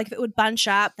 something where like if it would bunch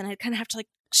up, then I'd kind of have to like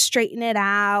straighten it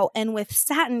out. And with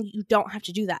satin, you don't have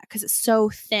to do that because it's so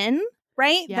thin,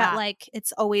 right? Yeah. That like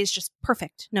it's always just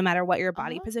perfect no matter what your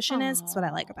body position is. That's what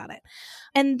I like about it.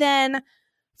 And then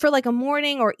for like a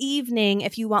morning or evening,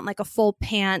 if you want like a full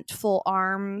pant, full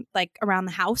arm, like around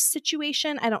the house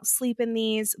situation, I don't sleep in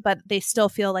these, but they still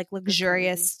feel like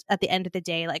luxurious at the end of the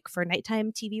day, like for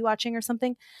nighttime TV watching or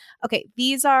something. Okay,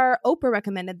 these are Oprah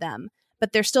recommended them,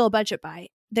 but they're still a budget buy.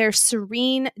 They're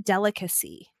Serene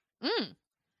Delicacy. Mm.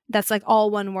 That's like all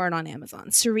one word on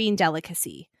Amazon. Serene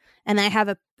Delicacy. And I have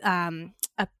a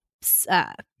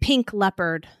pink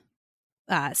leopard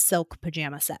silk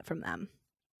pajama set from them.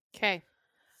 Okay.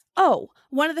 Oh,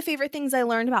 one of the favorite things I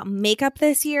learned about makeup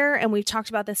this year, and we've talked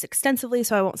about this extensively,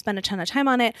 so I won't spend a ton of time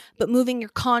on it, but moving your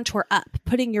contour up,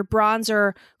 putting your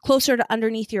bronzer closer to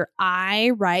underneath your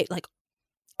eye, right? Like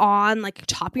on like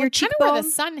top of your cheekbone. Kind of where the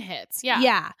sun hits. Yeah.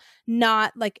 Yeah.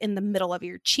 Not like in the middle of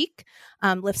your cheek.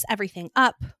 Lifts everything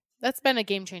up. That's been a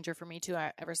game changer for me too,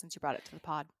 ever since you brought it to the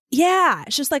pod. Yeah.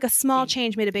 It's just like a small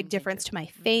change made a big difference to my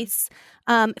face.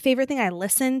 Favorite thing I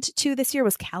listened to this year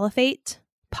was Caliphate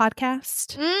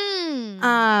podcast.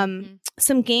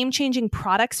 Some game-changing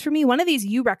products for me. One of these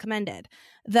you recommended,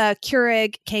 the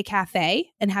Keurig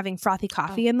K-Cafe, and having frothy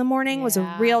coffee in the morning was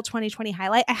a real 2020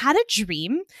 highlight. I had a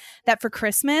dream that for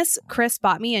Christmas, Chris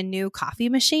bought me a new coffee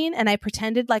machine, and I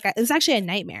pretended like it was actually a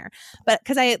nightmare, but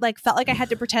because I like felt like I had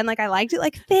to pretend like I liked it,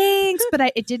 like thanks, but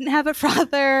it didn't have a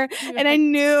frother, and I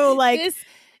knew like this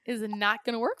is not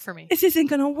going to work for me. This isn't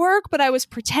going to work, but I was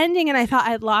pretending, and I thought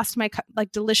I'd lost my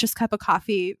like delicious cup of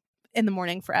coffee in the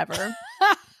morning forever.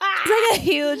 It's like a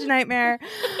huge nightmare.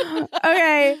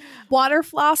 Okay. Water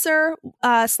flosser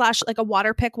 / like a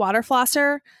water pick water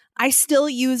flosser. I still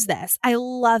use this. I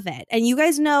love it. And you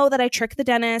guys know that I trick the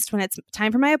dentist. When it's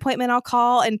time for my appointment, I'll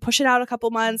call and push it out a couple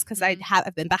months because I've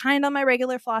been behind on my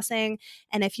regular flossing.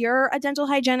 And if you're a dental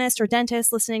hygienist or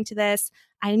dentist listening to this,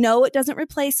 I know it doesn't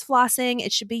replace flossing.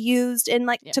 It should be used in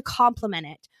to complement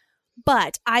it.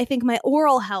 But I think my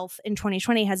oral health in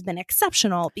 2020 has been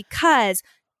exceptional because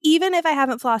even if I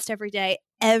haven't flossed every day,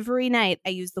 every night I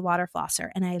use the water flosser,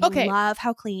 and I love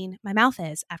how clean my mouth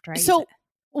is after I use it.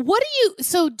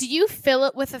 Do you fill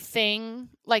it with a thing?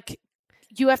 Like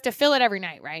you have to fill it every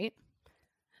night, right?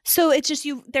 So it's just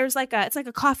there's it's like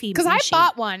a coffee machine. Because I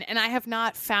bought one and I have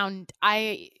not found,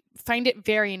 I find it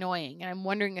very annoying, and I'm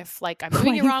wondering if I'm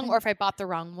doing it wrong or if I bought the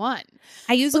wrong one.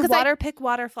 I use a water pick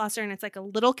water flosser, and it's like a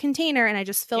little container, and I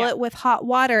just fill it with hot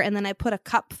water, and then I put a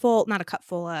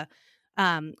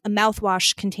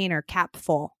mouthwash container cap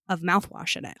full of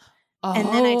mouthwash in it. And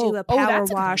then I do a power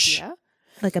wash,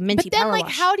 like a minty power wash. But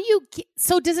then how do you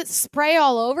does it spray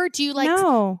all over? Do you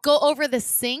go over the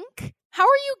sink? How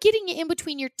are you getting it in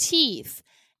between your teeth?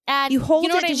 And you hold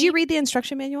it. Did you read the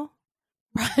instruction manual?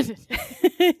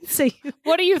 So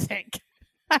what do you think?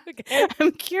 Okay.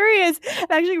 I'm curious.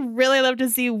 I actually really love to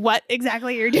see what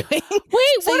exactly you're doing. Wait,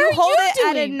 so you hold it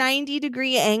at a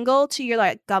 90-degree angle to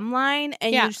your gum line,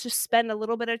 and you just spend a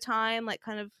little bit of time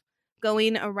kind of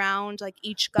going around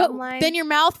each gum line. Then your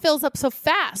mouth fills up so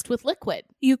fast with liquid.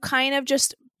 You kind of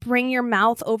just bring your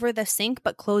mouth over the sink,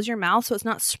 but close your mouth so it's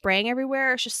not spraying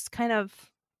everywhere. It's just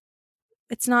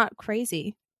it's not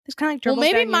crazy. It's kind of like dribbles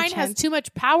down your mine chin. has too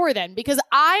much power then, because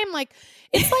I'm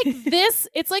it's like this.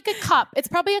 It's like a cup. It's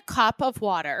probably a cup of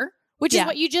water, which is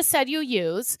what you just said you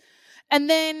use. But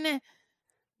then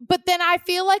I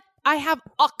feel like I have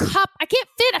a cup. I can't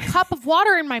fit a cup of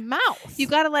water in my mouth. You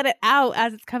got to let it out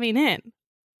as it's coming in.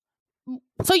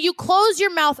 So you close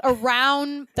your mouth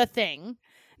around the thing.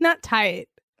 Not tight.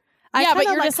 But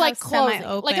you're just closing,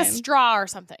 like a straw or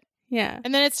something. Yeah.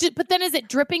 And then but then is it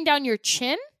dripping down your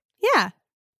chin? Yeah.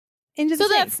 So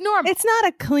that's normal. It's not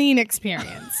a clean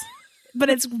experience, but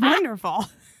it's wonderful.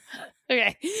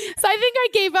 Okay. So I think I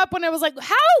gave up when I was like,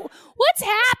 what's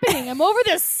happening? I'm over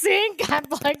the sink. I'm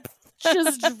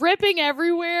just dripping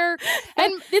everywhere.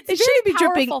 And it shouldn't be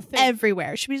dripping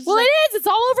everywhere. It should be just it is. It's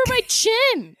all over my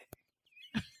chin.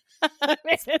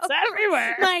 It's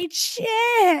everywhere. My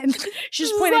chin.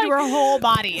 She's pointed to her whole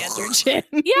body as your chin.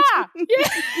 Yeah.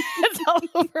 It's all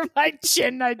over my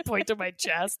chin. I'd point to my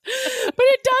chest. But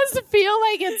it does feel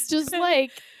like it's just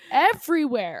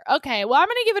everywhere. Okay. Well, I'm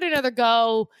going to give it another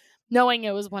go, knowing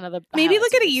it was one of the. Maybe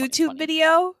look at a YouTube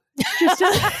video just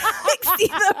to see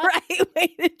the right way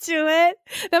to do it.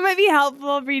 That might be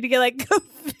helpful for you to get a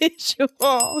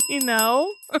visual,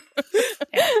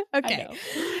 Okay.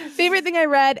 Favorite thing I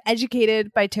read,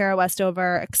 Educated by Tara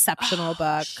Westover. Exceptional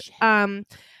book.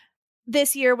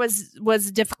 This year was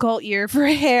a difficult year for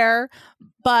hair,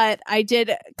 but I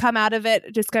did come out of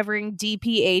it discovering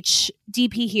DP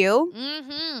Hue,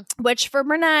 which for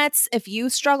brunettes, if you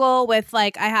struggle with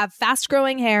I have fast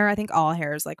growing hair, I think all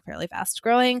hair is fairly fast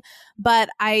growing, but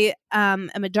I am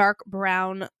a dark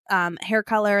brown hair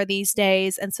color these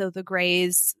days, and so the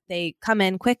grays, they come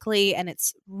in quickly and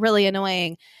it's really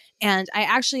annoying. And I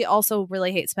actually also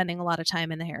really hate spending a lot of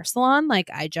time in the hair salon. I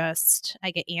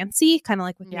get antsy, kind of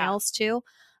like with nails too.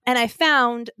 And I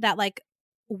found that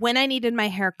when I needed my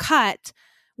hair cut,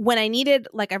 when I needed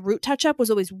a root touch up was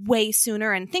always way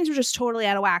sooner, and things were just totally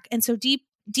out of whack. And so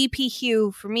DP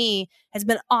Hue for me has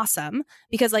been awesome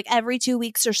because like every 2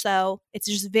 weeks or so, it's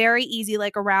just very easy,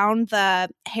 like around the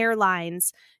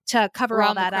hairlines to cover Around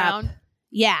all that the crown? up.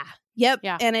 Yeah. Yep.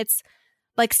 Yeah. And it's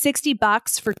like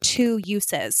 $60 for 2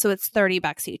 uses. So it's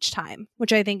 $30 each time,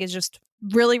 which I think is just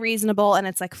really reasonable. And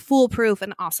it's like foolproof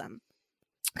and awesome.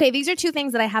 Okay. These are 2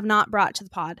 things that I have not brought to the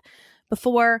pod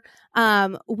before.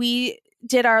 We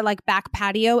did our like back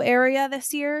patio area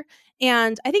this year.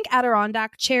 And I think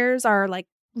Adirondack chairs are like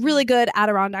really good.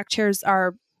 Adirondack chairs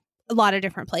are a lot of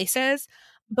different places,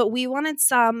 but we wanted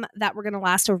some that were going to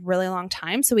last a really long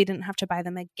time. So we didn't have to buy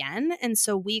them again. And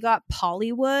so we got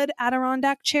Polywood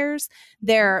Adirondack chairs.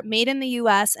 They're made in the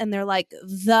US and they're like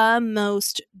the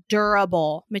most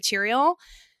durable material.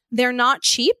 They're not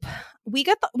cheap. We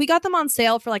got them on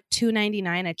sale for like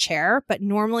 $2.99 a chair, but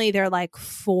normally they're like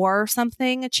 $4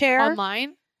 something a chair.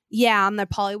 Online? Yeah, on the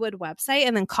Polywood website.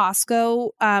 And then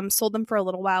Costco sold them for a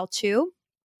little while too.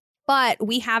 But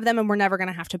we have them and we're never going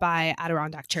to have to buy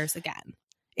Adirondack chairs again.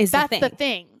 That's the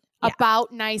thing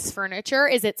about nice furniture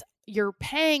is you're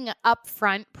paying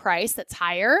upfront price that's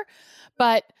higher.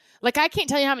 But like I can't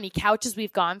tell you how many couches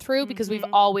we've gone through because we've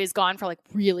always gone for like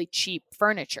really cheap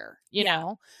furniture, you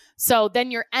know? So then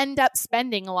you end up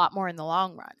spending a lot more in the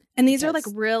long run. And these are like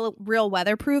real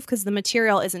weatherproof because the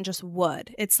material isn't just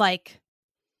wood. It's like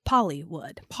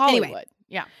Polywood. Anyway,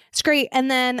 yeah. It's great. And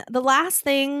then the last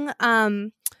thing,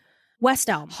 West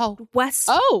Elm. West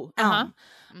Elm.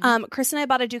 Chris and I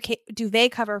bought a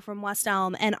duvet cover from West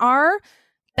Elm, and our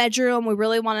bedroom, we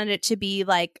really wanted it to be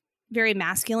like very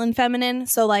masculine feminine.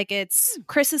 So like it's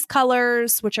Chris's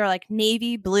colors, which are like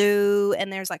navy blue,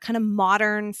 and there's like kind of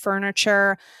modern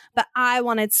furniture, but I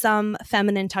wanted some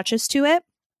feminine touches to it.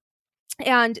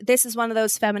 And this is one of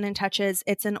those feminine touches.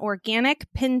 It's an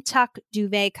organic pin tuck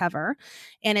duvet cover,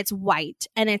 and it's white,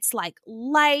 and it's like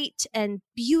light and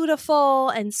beautiful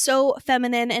and so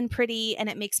feminine and pretty. And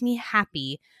it makes me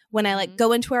happy when I like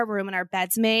go into our room and our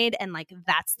bed's made and like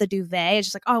that's the duvet. It's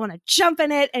just like, oh, I want to jump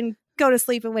in it and go to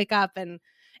sleep and wake up. And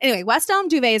anyway, West Elm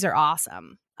duvets are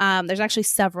awesome. There's actually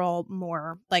several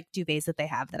more like duvets that they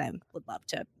have that I would love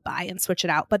to buy and switch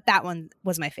it out. But that one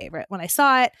was my favorite when I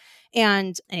saw it.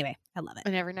 And anyway, I love it.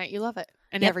 And every night you love it.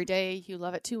 And every day you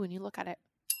love it too when you look at it.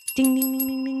 Ding, ding, ding,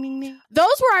 ding, ding, ding, ding.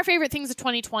 Those were our favorite things of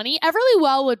 2020. Everly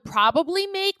Well would probably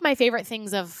make my favorite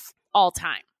things of all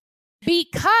time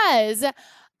because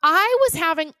I was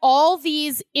having all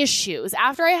these issues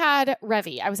after I had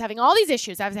Revy. I was having all these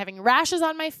issues. I was having rashes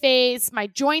on my face. My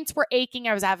joints were aching.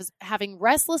 I was having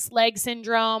restless leg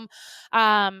syndrome.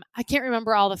 I can't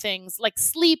remember all the things, like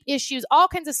sleep issues, all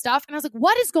kinds of stuff. And I was like,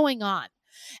 what is going on?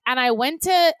 And I went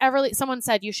to Everly. Someone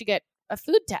said you should get a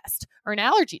food test or an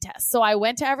allergy test. So I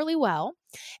went to Everly Well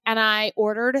and I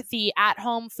ordered the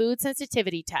at-home food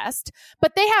sensitivity test,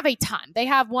 but they have a ton. They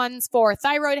have ones for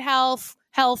thyroid health.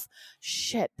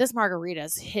 Shit, this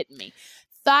margarita's hitting me.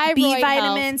 Thyroid B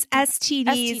vitamins, health,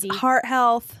 STDs, heart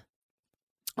health,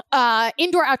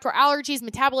 indoor, outdoor allergies,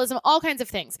 metabolism, all kinds of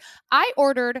things. I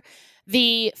ordered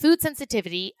the food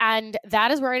sensitivity, and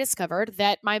that is where I discovered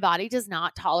that my body does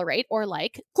not tolerate or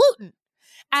like gluten.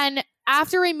 And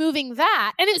after removing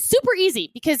that, and it's super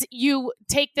easy because you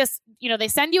take this, they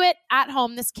send you it at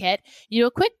home, this kit, you do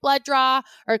a quick blood draw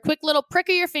or a quick little prick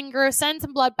of your finger, send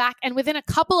some blood back. And within a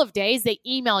couple of days, they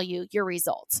email you your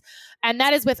results. And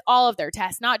that is with all of their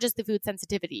tests, not just the food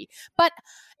sensitivity. But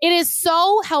it is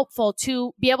so helpful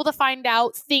to be able to find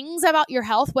out things about your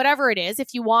health, whatever it is.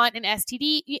 If you want an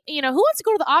STD, who wants to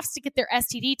go to the office to get their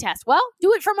STD test? Well,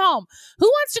 do it from home. Who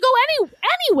wants to go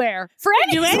anywhere for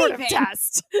any sort of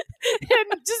test?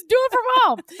 And just do it from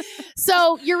home.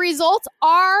 So your results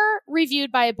are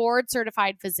reviewed by a board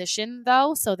certified physician,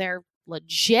 though. So they're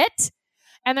legit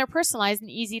and they're personalized and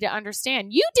easy to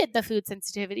understand. You did the food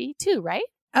sensitivity too, right?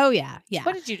 Oh, yeah. Yeah.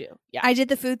 What did you do? Yeah. I did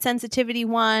the food sensitivity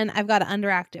one. I've got an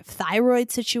underactive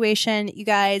thyroid situation. You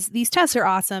guys, these tests are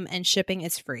awesome and shipping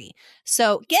is free.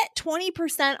 So get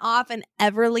 20% off an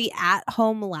Everly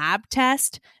at-home lab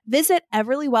test. Visit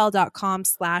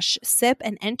everlywell.com/sip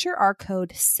and enter our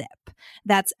code SIP.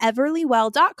 That's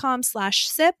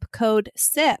everlywell.com/sip, code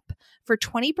SIP for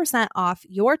 20% off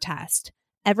your test.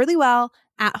 Everlywell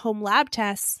at-home lab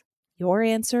tests, your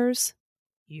answers,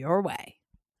 your way.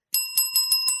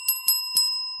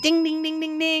 Ding, ding, ding,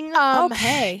 ding, ding.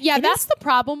 Okay. Yeah, that's the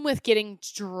problem with getting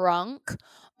drunk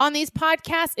on these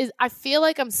podcasts is I feel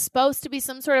like I'm supposed to be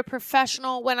some sort of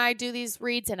professional when I do these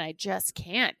reads, and I just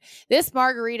can't. This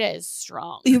margarita is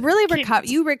strong. You really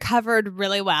recovered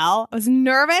really well. I was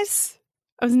nervous.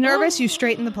 You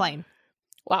straightened the plane.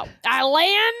 Wow. I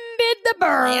landed the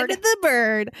bird.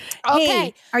 Okay.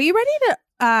 Hey, are you ready to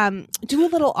do a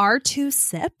little R2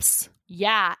 sips?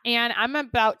 Yeah, and I'm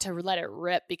about to let it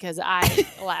rip because as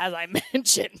I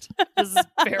mentioned, this is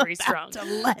very strong. To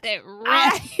let it rip.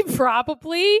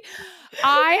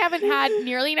 I haven't had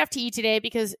nearly enough to eat today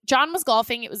because John was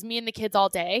golfing. It was me and the kids all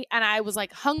day, and I was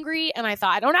like hungry, and I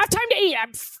thought I don't have time to eat.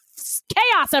 I'm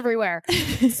chaos everywhere.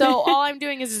 So all I'm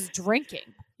doing is just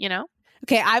drinking. You know.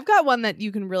 Okay, I've got one that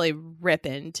you can really rip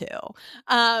into.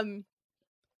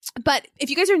 But if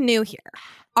you guys are new here,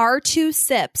 R2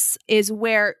 Sips is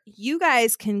where you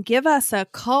guys can give us a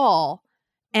call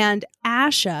and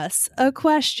ask us a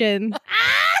question.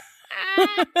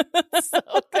 So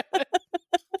good.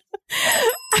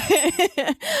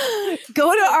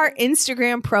 Go to our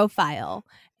Instagram profile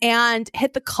and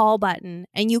hit the call button,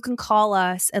 and you can call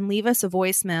us and leave us a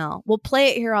voicemail. We'll play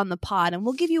it here on the pod, and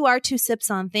we'll give you our 2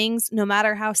 sips on things, no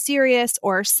matter how serious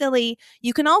or silly.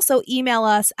 You can also email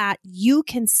us at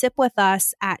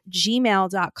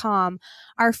youcansipwithus@gmail.com.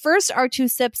 Our first R2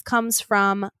 sips comes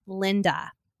from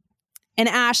Linda. And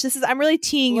Ash, I'm really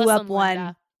teeing you up one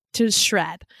Linda. to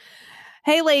shred.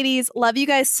 Hey, ladies, love you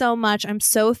guys so much. I'm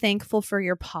so thankful for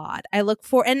your pod. I look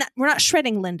for, and we're not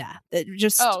shredding Linda.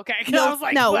 Just okay. No, I was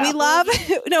like, no, well, we love,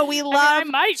 no, we love. I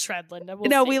might shred Linda. We'll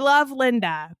see. We love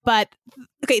Linda. But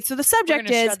okay, so the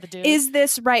subject is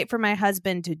this right for my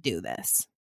husband to do this?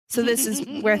 So this is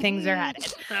where things are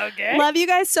headed. Okay. Love you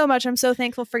guys so much. I'm so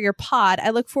thankful for your pod.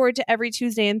 I look forward to every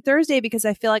Tuesday and Thursday because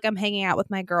I feel like I'm hanging out with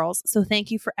my girls. So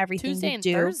thank you for everything Tuesday you and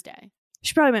do. Thursday.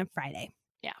 She probably meant Friday.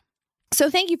 Yeah. So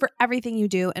thank you for everything you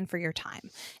do and for your time.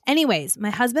 Anyways, my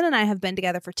husband and I have been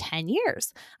together for 10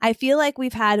 years. I feel like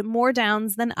we've had more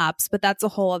downs than ups, but that's a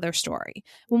whole other story.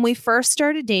 When we first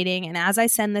started dating, and as I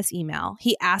send this email,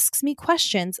 he asks me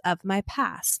questions of my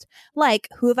past, like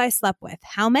who have I slept with?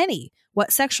 How many?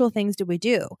 What sexual things did we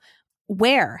do?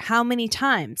 Where? How many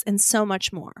times? And so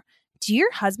much more. Do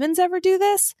your husbands ever do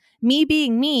this? Me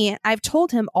being me, I've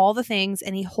told him all the things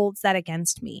and he holds that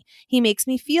against me. He makes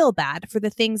me feel bad for the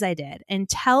things I did and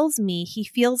tells me he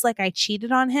feels like I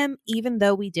cheated on him even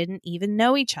though we didn't even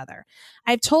know each other.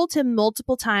 I've told him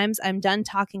multiple times I'm done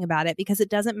talking about it because it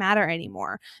doesn't matter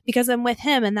anymore because I'm with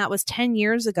him and that was 10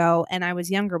 years ago and I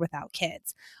was younger without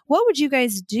kids. What would you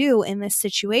guys do in this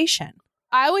situation?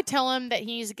 I would tell him that he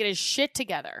needs to get his shit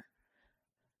together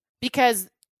because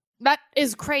that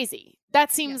is crazy.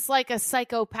 That seems like a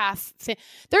psychopath thing.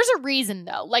 There's a reason,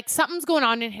 though. Like, something's going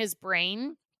on in his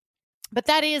brain, but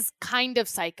that is kind of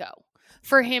psycho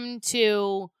for him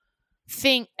to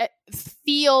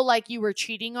feel like you were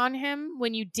cheating on him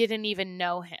when you didn't even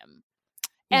know him.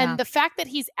 Yeah. And the fact that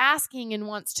he's asking and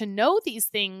wants to know these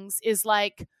things is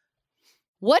like,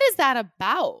 what is that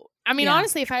about? I mean,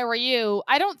 honestly, if I were you,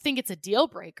 I don't think it's a deal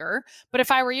breaker, but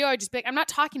if I were you, I'd just be like, I'm not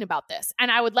talking about this.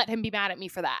 And I would let him be mad at me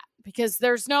for that because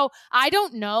I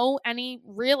don't know any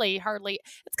really hardly.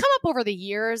 It's come up over the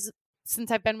years since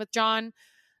I've been with John.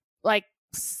 Like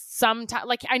sometimes,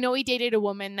 like I know he dated a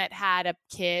woman that had a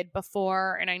kid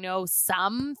before and I know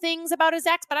some things about his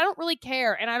ex, but I don't really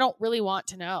care. And I don't really want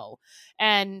to know.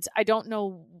 And I don't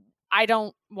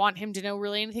want him to know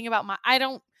really anything about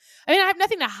I have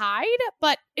nothing to hide,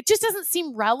 but it just doesn't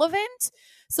seem relevant.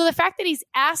 So the fact that he's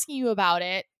asking you about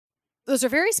it, those are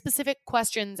very specific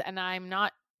questions. And I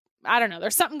don't know,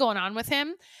 there's something going on with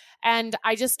him. And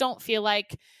I just don't feel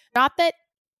like, not that,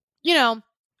 you don't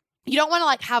want to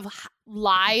like have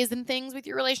lies and things with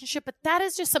your relationship, but that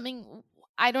is just something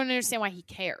I don't understand why he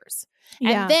cares.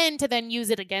 Yeah. And then use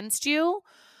it against you.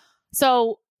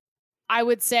 So I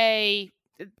would say,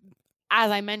 as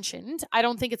I mentioned, I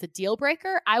don't think it's a deal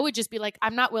breaker. I would just be like,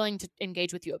 I'm not willing to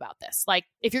engage with you about this. Like,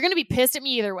 if you're going to be pissed at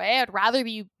me either way, I'd rather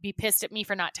you be pissed at me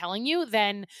for not telling you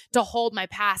than to hold my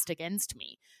past against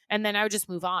me. And then I would just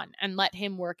move on and let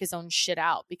him work his own shit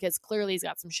out because clearly he's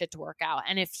got some shit to work out.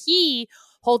 And if he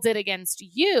holds it against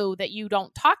you that you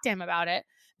don't talk to him about it,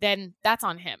 then that's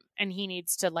on him. And he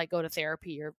needs to like go to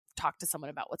therapy or talk to someone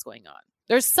about what's going on.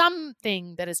 There's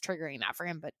something that is triggering that for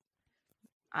him, but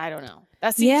I don't know.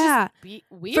 That seems just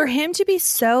weird. For him to be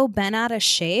so bent out of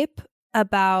shape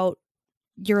about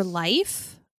your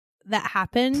life that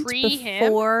happened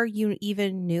before you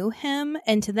even knew him,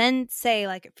 and to then say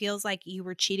like it feels like you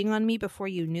were cheating on me before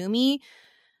you knew me.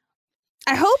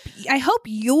 I hope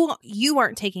you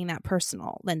aren't taking that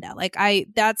personal, Linda. Like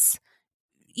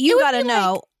you got to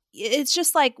know. It's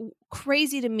just like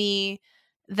crazy to me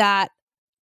that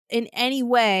in any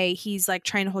way he's like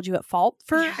trying to hold you at fault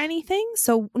for anything.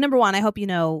 So number one, I hope you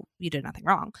know you did nothing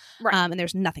wrong. Right. And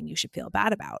there's nothing you should feel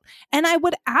bad about. And I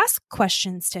would ask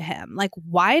questions to him. Like,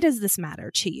 why does this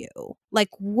matter to you? Like,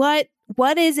 what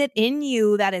what is it in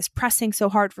you that is pressing so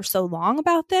hard for so long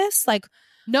about this? Like,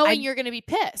 knowing you're going to be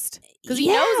pissed because he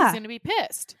knows he's going to be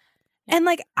pissed. And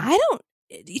like,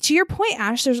 to your point,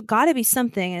 Ash, there's got to be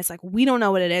something. And it's like, we don't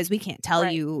know what it is. We can't tell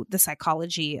you the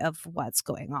psychology of what's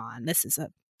going on.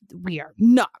 We are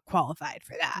not qualified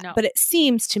for that. No. But it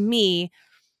seems to me,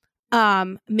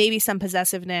 maybe some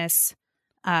possessiveness,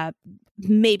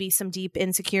 maybe some deep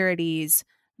insecurities,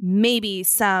 maybe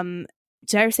some,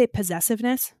 did I ever say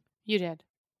possessiveness? You did.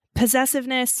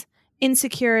 Possessiveness,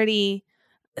 insecurity.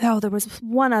 Oh, there was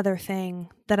one other thing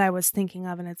that I was thinking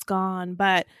of and it's gone,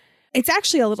 but it's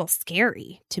actually a little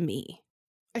scary to me.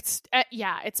 It's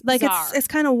it's like bizarre. it's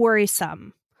kind of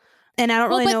worrisome. And I don't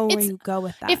really know where you go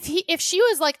with that. If she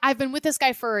was like, I've been with this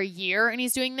guy for a year and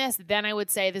he's doing this, then I would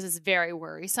say this is very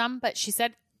worrisome. But she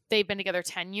said they've been together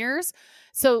 10 years.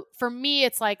 So for me,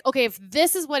 it's like, okay, if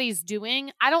this is what he's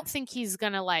doing, I don't think he's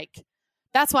going to like,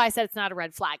 that's why I said it's not a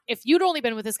red flag. If you'd only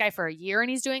been with this guy for a year and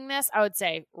he's doing this, I would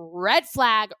say red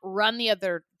flag, run the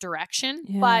other direction.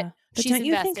 Yeah. But she's don't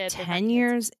you invested. think 10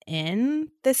 years in,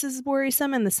 this is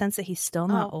worrisome in the sense that he's still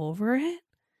not over it?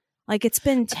 Like, it's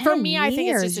been 10 years. For me, I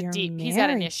think it's just he's got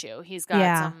an married. issue. He's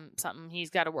got something he's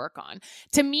got to work on.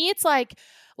 To me, it's like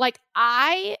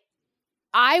I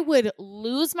would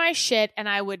lose my shit and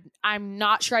I'm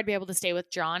not sure I'd be able to stay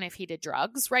with John if he did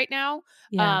drugs right now.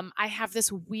 Yeah. I have this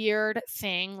weird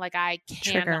thing, like I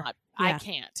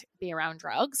can't be around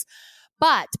drugs.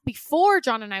 But before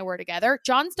John and I were together,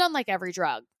 John's done like every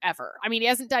drug ever. I mean, he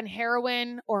hasn't done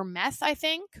heroin or meth, I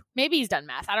think. Maybe he's done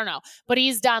meth. I don't know. But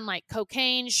he's done like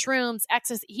cocaine, shrooms,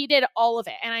 ecstasy. He did all of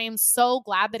it. And I am so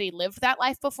glad that he lived that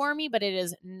life before me, but that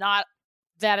is not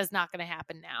going to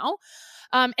happen now.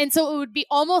 And so it would be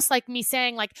almost like me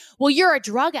saying like, well, you're a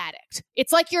drug addict.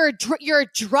 It's like you're a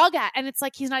drug addict. And it's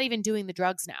like, he's not even doing the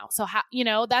drugs now. So how,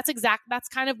 that's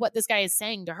kind of what this guy is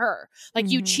saying to her. Like,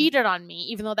 you cheated on me,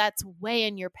 even though that's way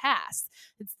in your past.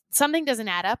 Something doesn't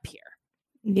add up here.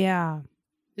 Yeah.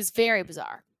 It's very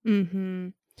bizarre. Mm-hmm.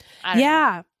 I don't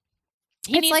know.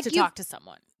 He It's needs like to talk to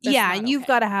someone. And you've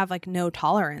got to have like no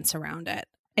tolerance around it.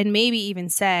 And maybe even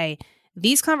say,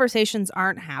 these conversations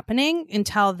aren't happening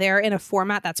until they're in a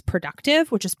format that's productive,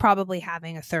 which is probably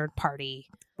having a third party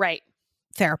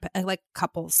therapy, like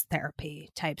couples therapy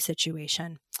type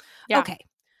situation. Yeah. Okay.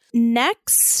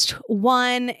 Next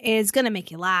one is going to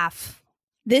make you laugh.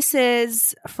 This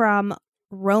is from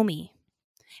Romy.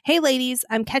 Hey ladies,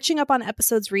 I'm catching up on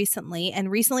episodes recently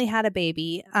and recently had a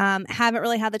baby. Haven't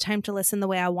really had the time to listen the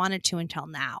way I wanted to until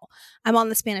now. I'm on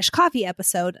the Spanish coffee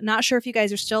episode. Not sure if you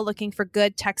guys are still looking for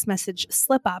good text message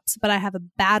slip ups, but I have a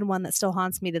bad one that still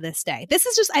haunts me to this day. This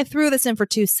is just, I threw this in for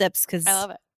 2 sips because I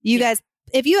love it. You guys,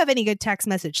 if you have any good text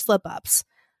message slip ups,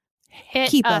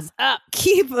 keep us up.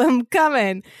 Keep them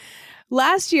coming.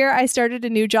 Last year, I started a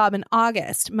new job in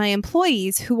August. My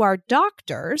employees, who are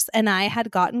doctors, and I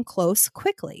had gotten close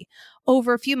quickly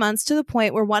over a few months to the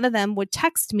point where one of them would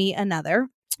text me another.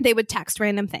 They would text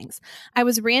random things. I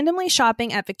was randomly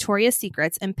shopping at Victoria's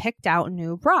Secrets and picked out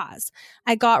new bras.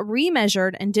 I got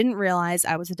remeasured and didn't realize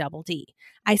I was a double D.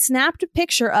 I snapped a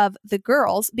picture of the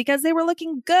girls because they were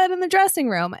looking good in the dressing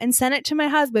room and sent it to my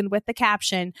husband with the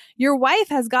caption, "Your wife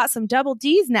has got some double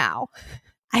Ds now."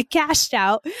 I cashed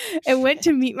out and went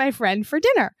to meet my friend for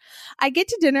dinner. I get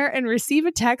to dinner and receive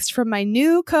a text from my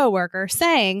new coworker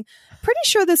saying, "Pretty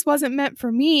sure this wasn't meant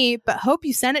for me, but hope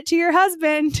you sent it to your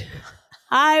husband."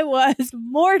 I was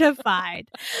mortified.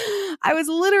 I was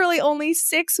literally only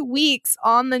 6 weeks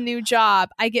on the new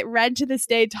job. I get red to this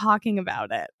day talking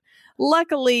about it.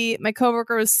 Luckily, my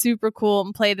coworker was super cool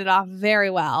and played it off very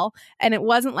well, and it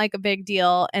wasn't like a big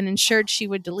deal and ensured she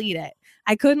would delete it.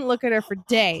 I couldn't look at her for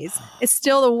days. It's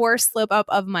still the worst slip up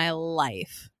of my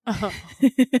life.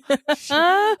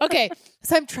 Okay,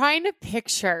 so I'm trying to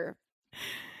picture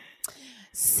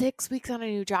 6 weeks on a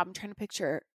new job. I'm trying to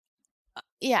picture.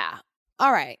 Yeah.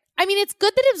 All right. I mean, it's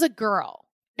good that it was a girl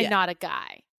and not a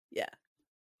guy. Yeah.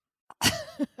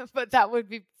 But that would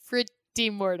be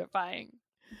pretty mortifying.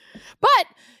 But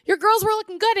your girls were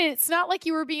looking good, and it's not like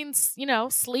you were being,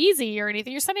 sleazy or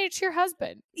anything. You're sending it to your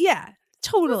husband. Yeah.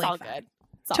 Totally. It's all fine. good.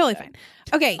 It's all totally good. fine.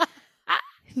 Okay.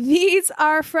 These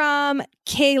are from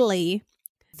Kaylee.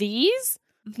 These?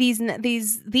 These.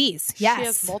 Yes. She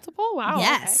has multiple? Wow.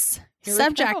 Yes. Okay.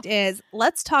 Subject is,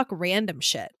 let's talk random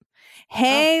shit.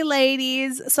 Hey,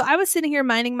 ladies. So I was sitting here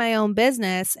minding my own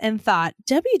business and thought,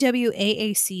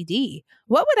 WWAACD,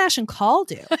 what would Ash and Call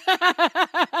do? We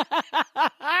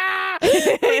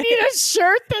need a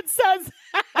shirt that says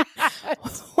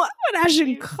what would Ash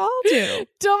and Call do?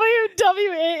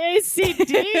 WWAACD.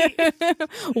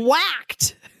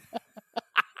 Whacked.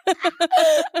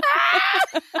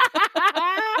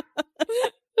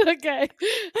 Okay.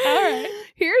 All right.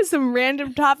 Here are some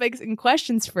random topics and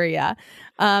questions for you.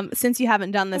 Since you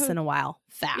haven't done this in a while.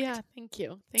 Fact. Yeah, thank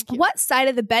you. Thank you. What side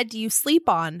of the bed do you sleep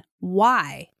on?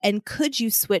 Why? And could you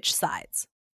switch sides?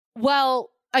 Well,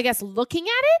 I guess looking at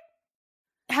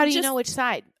it, how do you Just- know which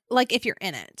side? Like if you're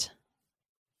in it.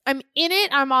 I'm in it.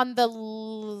 I'm on the.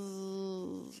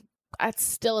 That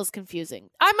still is confusing.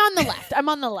 I'm on the left. I'm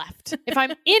on the left. If I'm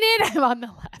in it, I'm on the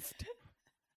left.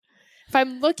 If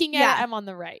I'm looking at it, I'm on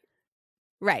the right.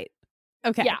 Right.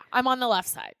 Okay. Yeah, I'm on the left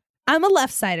side. I'm a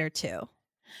left sider too.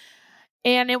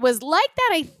 And it was like that,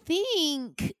 I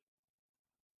think.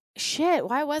 Shit,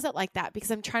 why was it like that? Because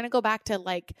I'm trying to go back to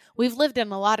like, we've lived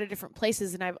in a lot of different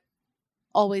places and I've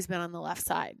always been on the left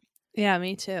side. Yeah,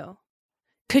 me too.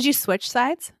 Could you switch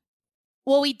sides?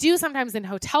 Well, we do sometimes in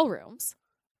hotel rooms.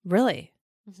 Really?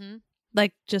 Mm-hmm.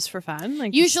 Like just for fun?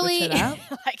 Like just switch Usually, it up?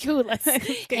 like, ooh, let's,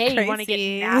 Get hey, you want to get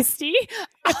crazy. nasty?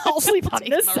 I'll sleep on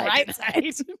Take this the side right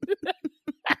tonight.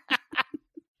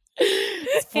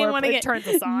 Hey, wanna It get turns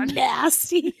us on.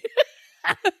 Nasty.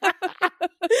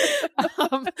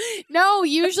 No,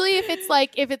 usually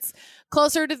if it's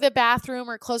closer to the bathroom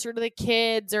or closer to the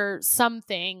kids or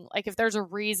something, like if there's a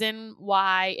reason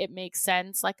why it makes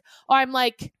sense, like, oh, I'm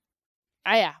like,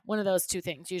 yeah, one of those two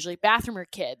things, usually bathroom or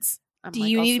kids. I'm Do like,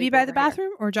 you I'll need to be sleep by over the here.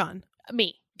 bathroom or John?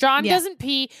 Me. John Yeah. doesn't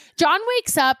pee. John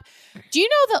wakes up. Do you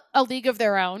know A League of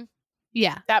Their Own,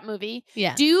 Yeah. that movie?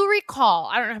 Yeah. Do you recall,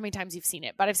 I don't know how many times you've seen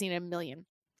it, but I've seen it a million.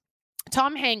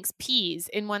 Tom Hanks pees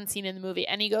in one scene in the movie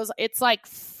and he goes, it's like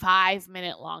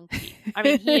 5-minute long pee. I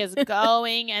mean, he is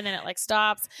going and then it like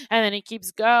stops and then he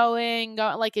keeps going,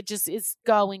 like it just is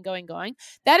going.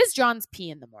 That is John's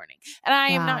pee in the morning. And I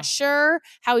am Wow. not sure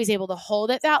how he's able to hold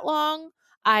it that long.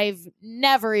 I've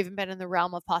never even been in the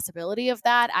realm of possibility of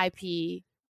that. I pee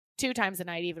 2 times a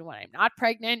night, even when I'm not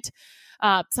pregnant,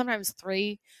 sometimes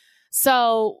 3.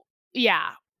 So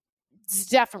yeah, it's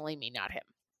definitely me, not him.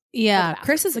 Yeah. bathroom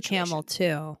Chris is a situation. camel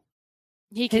too.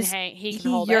 He can His- hang. He He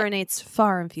can hold it. urinates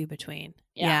far and few between.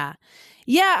 Yeah.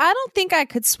 Yeah. I don't think I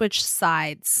could switch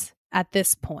sides at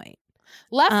this point.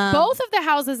 Left. Um, Both of the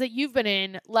houses that you've been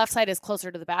in, left side is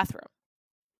closer to the bathroom.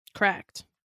 Correct.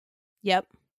 Yep.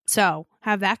 So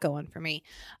have that going for me.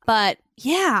 But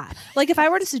yeah, like if I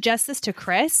were to suggest this to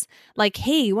Chris, like,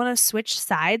 hey, you want to switch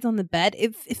sides on the bed?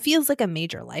 It feels like a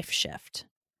major life shift.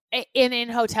 And in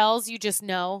hotels, you just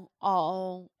know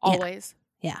always.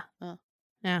 Yeah. Oh.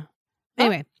 Yeah.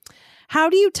 Anyway, how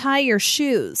do you tie your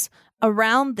shoes?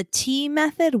 Around the T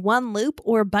method, 1 loop,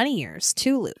 or bunny ears,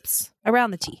 2 loops?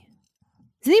 Around the T.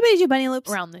 Does anybody do bunny loops?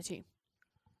 Around the T.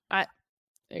 Are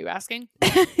you asking?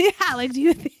 Yeah. Like, do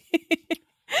you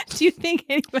think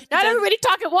anybody? Not does- everybody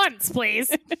talk at once, please.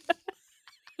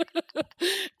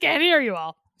 Can't hear you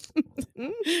all.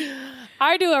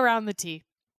 I do around the T.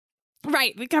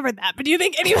 Right, we covered that. But do you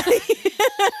think anybody,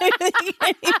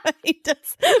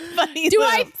 does bunny Do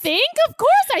loops? I think? Of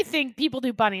course, I think people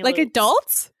do bunny Like loops.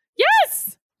 adults?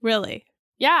 Yes. Really?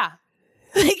 Yeah.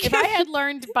 Like If I had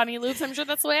learned bunny loops, I'm sure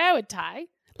that's the way I would tie.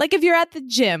 like if you're at the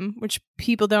gym, which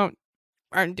people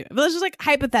aren't doing. But let's just like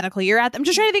hypothetically, you're at. I'm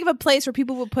just trying to think of a place where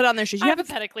people would put on their shoes. You have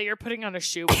Hypothetically, you're putting on a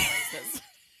shoe.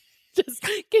 Just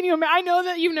can you? I know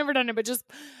that you've never done it, but just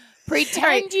pretend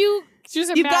Right. you.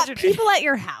 Just You've got imagine it. people at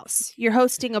your house. You're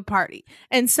hosting a party,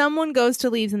 and someone goes to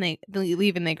leave, and they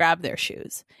leave, and they grab their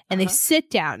shoes, and they sit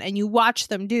down, and you watch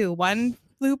them do 1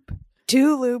 loop,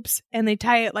 2 loops, and they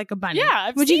tie it like a bunny. Yeah,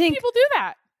 I've Would you seen think? people do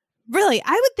that. Really,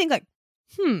 I would think like,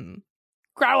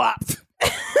 Grow up.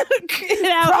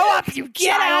 grow up, you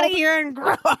get out of child. here and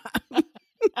grow up.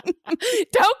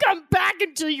 Don't come back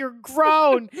until you're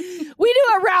grown. We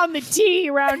do around the T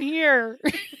around here.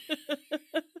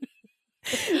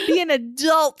 Be an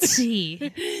adulty.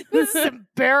 This is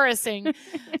embarrassing. Yeah,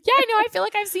 I know. I feel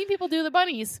like I've seen people do the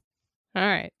bunnies. All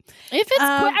right. If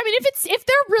it's, if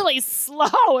they're really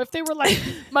slow, if they were like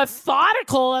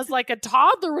methodical as like a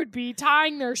toddler would be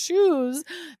tying their shoes,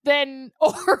 then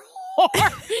or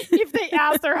if they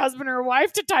ask their husband or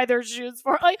wife to tie their shoes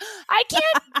for, like, I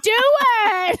can't do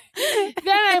it.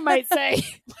 Then I might say,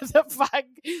 "What the fuck?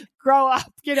 Grow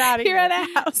up, get out of You're here." at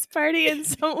a house party and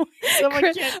someone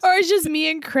Someone can't- or it's just me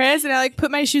and Chris, and I like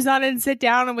put my shoes on and sit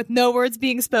down, and with no words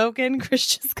being spoken, Chris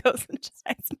just goes and just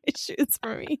ties my shoes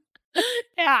for me.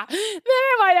 Yeah, then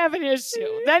I might have an issue.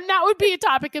 Then that would be a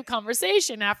topic of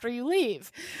conversation after you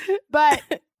leave. But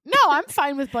no, I'm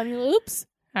fine with bunny loops.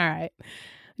 All right.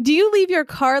 Do you leave your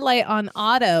car light on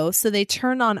auto so they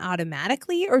turn on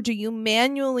automatically, or do you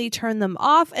manually turn them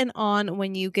off and on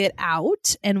when you get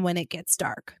out and when it gets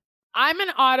dark? I'm an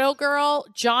auto girl.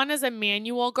 John is a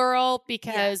manual girl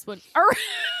because when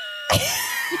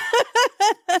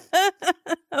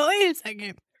wait a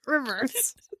second.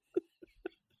 Reverse.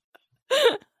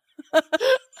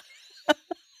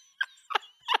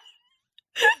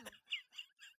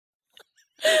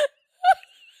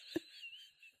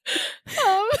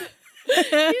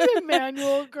 he's a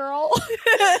manual girl.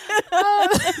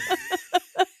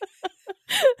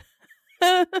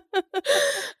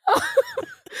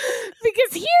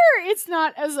 Because here it's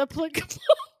not as applicable.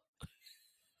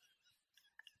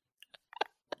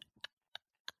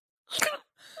 Oh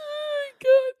my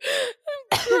God,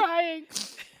 I'm crying.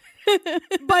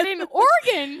 But in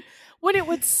Oregon, when it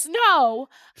would snow,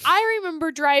 I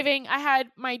remember driving, I had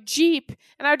my Jeep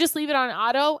and I would just leave it on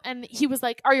auto. And he was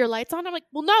like, are your lights on? I'm like,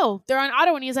 well, no, they're on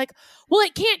auto. And he's like, well,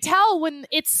 it can't tell when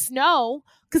it's snow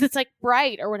because it's like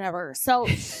bright or whatever. So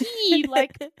he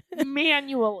like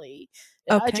manually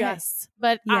adjusts,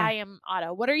 but I am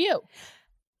auto. What are you?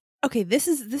 Okay, this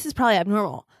is probably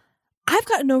abnormal. I've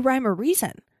got no rhyme or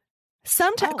reason.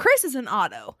 Sometimes Chris is an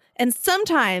auto, and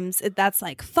sometimes that's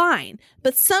like fine,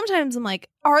 but sometimes I'm like,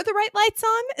 are the right lights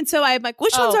on? And so I'm like,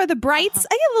 which ones are the brights?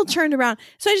 I get a little turned around,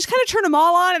 so I just kind of turn them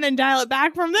all on and then dial it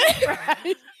back from there. Right.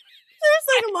 There's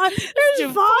like a lot.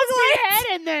 There's fog lights,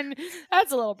 and then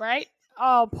that's a little bright.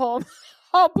 I'll pull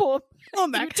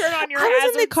them back. You turn on your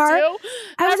hazards in the car. too.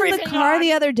 I was in the car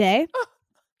the other day.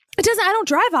 It doesn't. I don't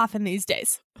drive often these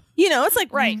days. You know, it's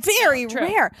like very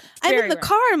rare. I'm in the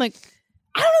car. I'm like,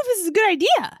 I don't know if this is a good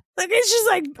idea. Like, it's just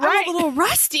like I'm a little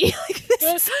rusty. Like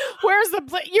this. Where's the?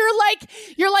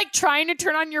 You're like trying to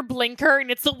turn on your blinker,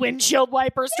 and it's the windshield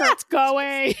wiper starts going.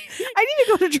 I need to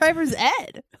go to driver's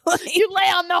ed. Like, you lay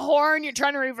on the horn. You're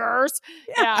trying to reverse.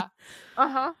 Yeah.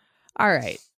 All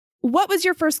right. What was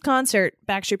your first concert,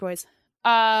 Backstreet Boys?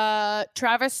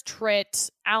 Travis Tritt,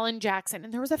 Alan Jackson,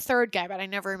 and there was a third guy, but I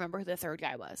never remember who the third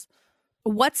guy was.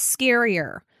 What's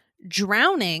scarier,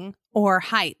 drowning or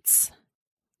heights?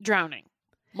 Drowning.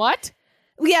 What?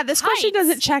 Yeah, this question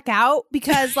doesn't check out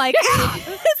because, like,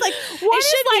 it's like it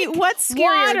should be what's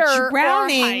scarier,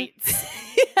 drowning?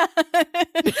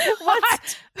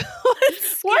 What's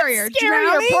scarier,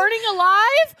 drowning? Burning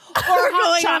alive or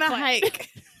going hot on a hike?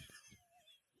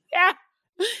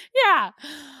 Yeah.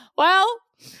 Well,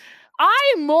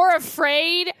 I'm more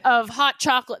afraid of hot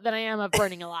chocolate than I am of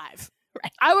burning alive.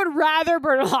 Right. I would rather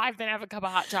burn alive than have a cup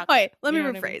of hot chocolate. Wait, let me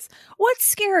rephrase.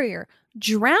 What's scarier,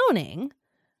 drowning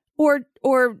or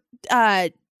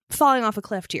falling off a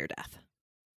cliff to your death?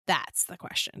 That's the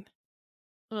question.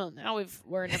 Well, now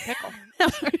we're in a pickle.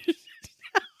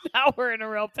 Now we're in a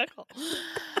real pickle.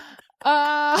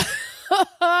 I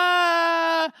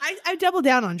double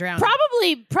down on drowning.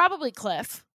 Probably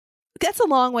cliff. That's a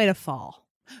long way to fall.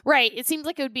 Right. It seems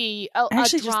like it would be I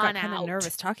actually drawn just got kind out. of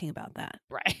nervous talking about that.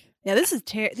 Right. Yeah, this is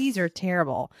these are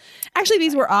terrible. Actually,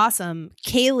 these were awesome.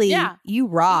 Kaylee, you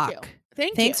rock.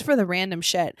 Thank you. Thanks for the random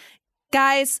shit.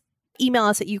 Guys, email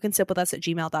us at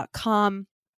youcansipwithus@gmail.com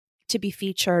to be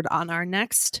featured on our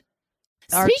next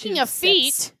Speaking of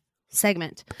feet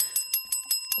segment.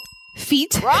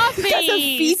 Feet? Raw feet. That's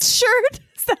a feet shirt?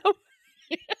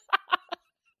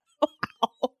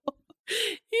 Wow.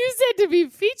 You said to be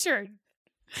featured.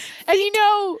 And you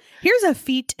know, here's a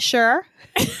feet sure.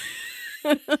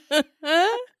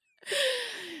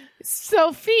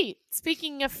 So feet.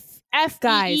 Speaking of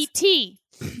F-E-E-T.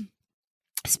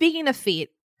 Speaking of feet,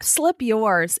 slip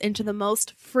yours into the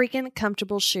most freaking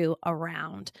comfortable shoe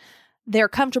around. They're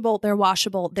comfortable, they're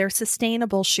washable, they're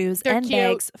sustainable shoes and cute.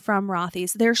 bags from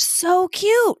Rothy's. They're so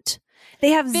cute.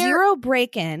 They have zero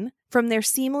break-in from their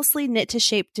seamlessly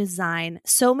knit-to-shape design.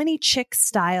 So many chic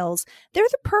styles. They're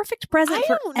the perfect present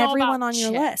for everyone on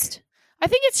your list. I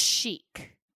think it's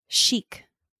chic. Chic.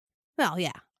 Well,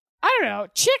 yeah. I don't know.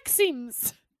 Chick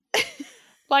seems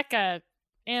like a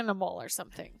animal or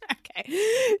something. Okay.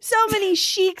 So many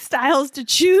chic styles to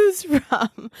choose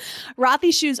from.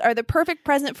 Rothy shoes are the perfect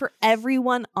present for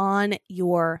everyone on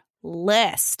your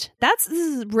list. This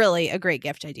is really a great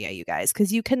gift idea, you guys,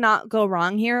 because you cannot go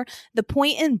wrong here. The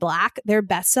Point in Black, their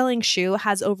best-selling shoe,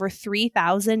 has over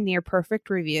 3,000 near perfect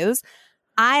reviews.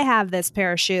 I have this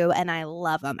pair of shoe and I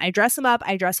love them. I dress them up,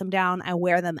 I dress them down, I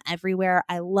wear them everywhere.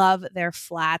 I love their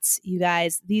flats, you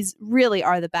guys. These really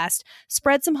are the best.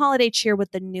 Spread some holiday cheer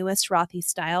with the newest Rothy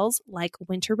styles like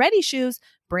winter ready shoes,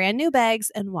 brand new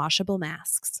bags, and washable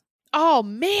masks. Oh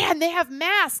man, they have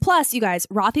masks. Plus, you guys,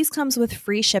 Rothy's comes with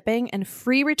free shipping and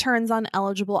free returns on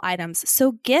eligible items.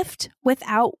 So gift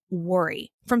without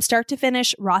worry. From start to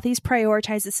finish, Rothy's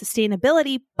prioritizes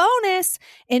sustainability bonus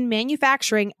in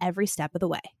manufacturing every step of the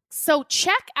way. So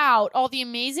check out all the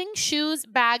amazing shoes,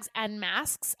 bags, and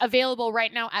masks available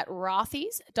right now at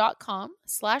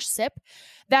rothys.com/sip.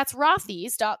 That's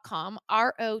rothys.com,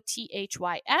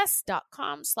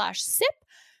 rothys.com/sip.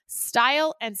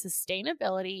 Style and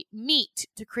sustainability meet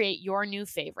to create your new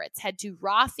favorites. Head to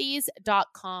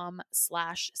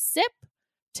rothys.com/sip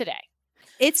today.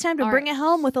 It's time to bring it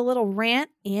home with a little rant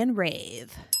and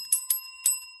rave.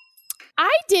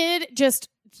 I did just,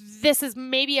 this is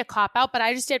maybe a cop-out, but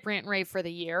I just did rant and rave for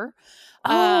the year.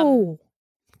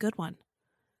 Good one.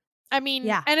 I mean,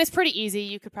 yeah. And it's pretty easy.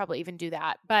 You could probably even do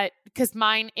that. But because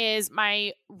mine is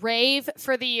my rave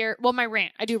for the year. Well, my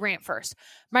rant. I do rant first.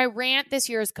 My rant this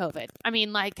year is COVID. I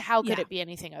mean, like, how could it be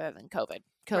anything other than COVID?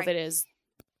 COVID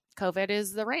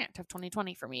is the rant of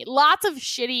 2020 for me. Lots of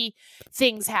shitty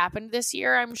things happened this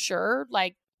year, I'm sure.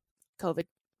 Like, COVID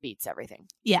beats everything.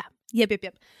 Yeah.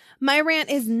 Yep. My rant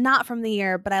is not from the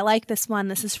year, but I like this one.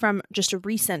 This is from just a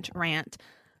recent rant.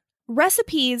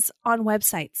 Recipes on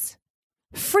websites.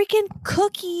 Freaking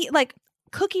cookie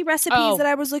recipes that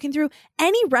I was looking through.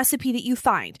 Any recipe that you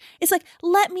find. It's like,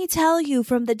 let me tell you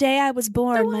from the day I was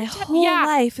born, my whole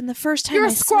life, and the first time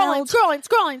scrolling.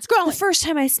 The first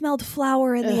time I smelled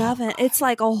flour in the oven. It's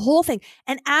like a whole thing.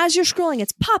 And as you're scrolling,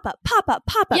 it's pop up.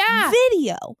 Yeah.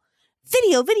 Video,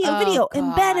 God.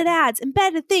 embedded ads,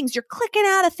 embedded things. You're clicking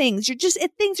out of things.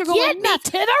 Things are going nuts.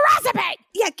 Get me to the recipe.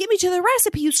 Yeah, get me to the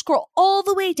recipe. You scroll all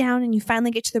the way down and you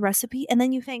finally get to the recipe. And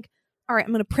then you think, all right,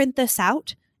 I'm going to print this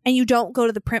out. And you don't go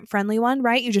to the print friendly one,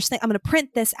 right? You just think, I'm going to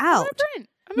print this out. I'm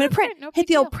going to print. No Hit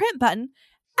the old print button.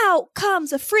 Out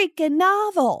comes a freaking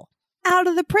novel out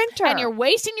of the printer. And you're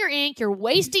wasting your ink. You're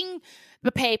wasting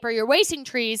the paper. You're wasting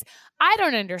trees. I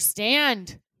don't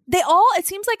understand. It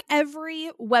seems like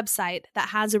every website that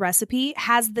has a recipe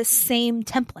has the same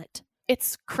template.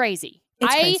 It's crazy.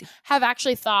 I have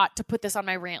actually thought to put this on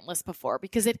my rant list before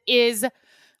because it is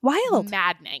wild.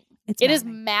 Maddening. It is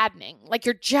maddening. Like,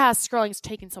 you're just scrolling. It's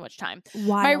taking so much time.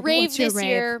 Wild. My rave this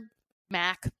year,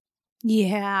 Mac.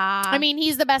 Yeah. I mean,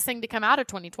 he's the best thing to come out of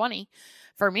 2020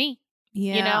 for me.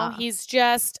 Yeah. You know, he's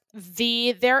just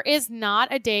there is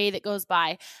not a day that goes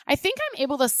by. I think I'm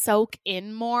able to soak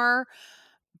in more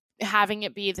having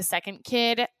it be the second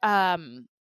kid.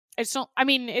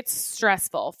 It's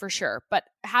stressful for sure, but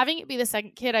having it be the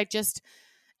second kid,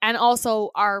 and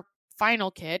also our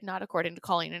final kid, not according to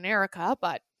Colleen and Erica,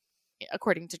 but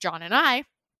according to John and I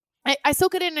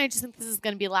soak it in and I just think this is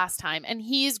going to be last time. And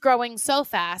he's growing so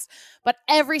fast, but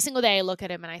every single day I look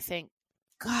at him and I think,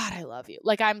 God, I love you.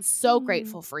 Like, I'm so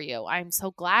grateful for you. I'm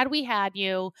so glad we had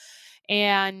you.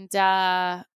 And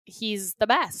he's the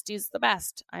best. He's the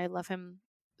best. I love him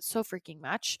so freaking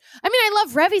much. I mean, I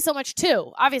love Revy so much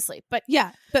too, obviously. But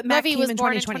Revy was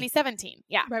born in 2017.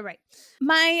 Yeah. Right.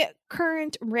 My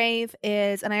current rave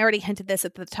is, and I already hinted this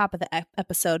at the top of the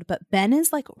episode, but Ben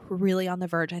is like really on the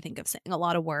verge, I think, of saying a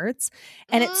lot of words.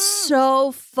 And it's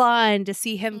so fun to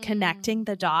see him connecting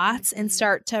the dots and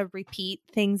start to repeat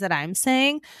things that I'm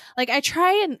saying. Like, I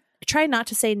try not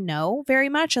to say no very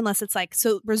much unless it's like,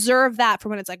 so reserve that for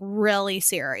when it's like really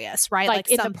serious, right? Like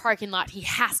in the parking lot, he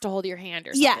has to hold your hand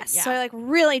or something. Yes. Yeah. So I like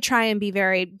really try and be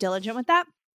very diligent with that.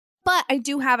 But I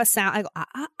do have a sound. I go,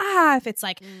 if it's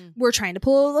like we're trying to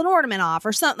pull an ornament off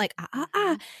or something, like,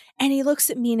 And he looks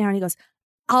at me now and he goes,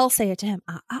 I'll say it to him,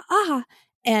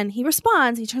 And he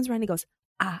responds, he turns around and he goes,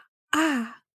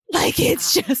 Like,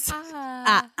 it's just,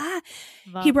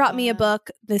 He brought me a book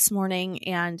this morning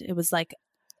and it was like,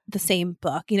 the same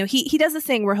book. You know, he does this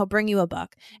thing where he'll bring you a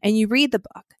book and you read the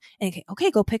book and okay,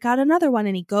 go pick out another one.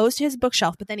 And he goes to his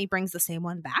bookshelf, but then he brings the same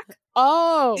one back.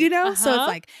 Oh, you know, so it's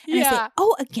like, and I say,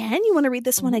 again, you want to read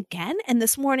this one again? And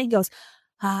this morning he goes,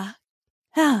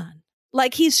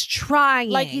 like he's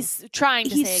trying to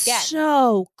say again.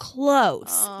 So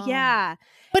close. Yeah.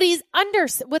 But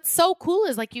what's so cool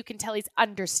is like you can tell he's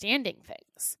understanding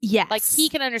things. Yes. Like he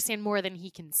can understand more than he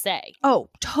can say. Oh,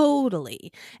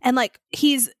 totally. And like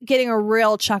he's getting a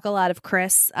real chuckle out of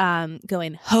Chris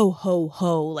going ho, ho,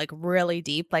 ho, like really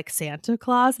deep, like Santa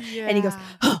Claus. Yeah. And he goes,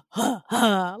 ha, ha,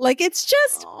 ha. Like it's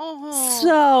just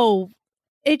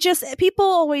people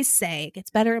always say it gets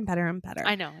better and better and better.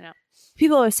 I know.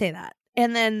 People always say that.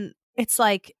 And then it's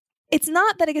like, it's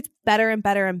not that it gets better and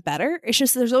better and better. It's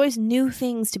just there's always new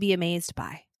things to be amazed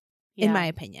by, in my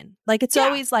opinion. Like it's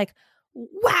always like,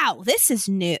 wow, this is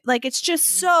new. Like it's just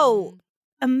so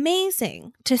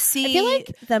amazing to see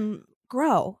them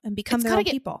grow and become their own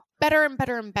people. Better and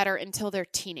better and better until they're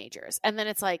teenagers. And then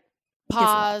it's like,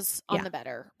 pause on the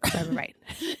better. Right.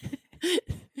 And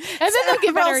then they'll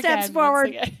get better steps again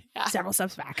forward. several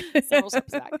steps back. Several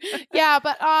steps back. Yeah,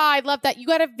 but I love that you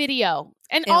got a video.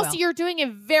 And I also will. you're doing a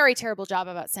very terrible job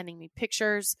about sending me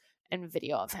pictures and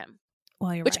video of him.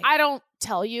 Well, you're Which right. I don't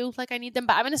tell you like I need them,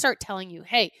 but I'm going to start telling you,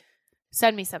 hey,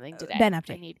 send me something today. Ben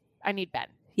update. I need Ben.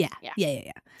 Yeah. Yeah.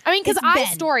 Yeah. I mean, because It's I Ben.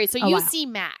 story, so Oh, you wow. see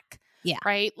Mac. Yeah.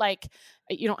 Right? Like,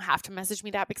 you don't have to message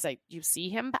me that because you see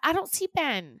him, but I don't see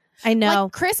Ben. I know.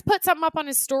 Like, Chris put something up on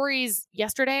his stories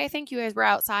yesterday. I think you guys were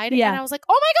outside. Yeah. And I was like,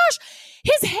 oh my gosh,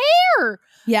 his hair.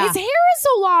 yeah. His hair is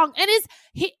so long. And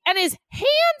his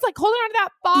hands like holding onto that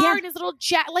bar Yeah. and his little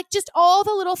jacket, like just all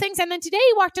the little things. And then today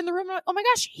he walked in the room and I'm like, oh my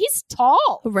gosh, he's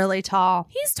tall. Really tall.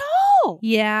 He's tall.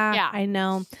 Yeah, Yeah. I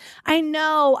know.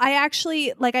 I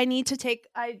actually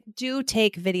I do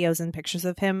take videos and pictures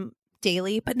of him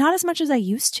daily, but not as much as I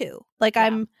used to. Like Yeah.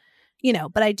 I'm,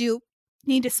 but I do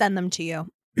need to send them to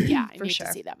you. Yeah, I For need sure.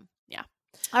 to see them. Yeah.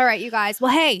 All right, you guys.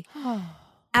 Well, hey,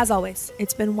 as always,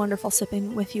 it's been wonderful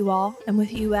sipping with you all and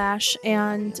with you, Ash.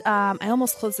 And I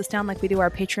almost closed this down like we do our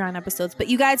Patreon episodes, but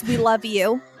you guys, we love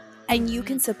you and you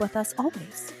can sip with us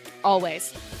always.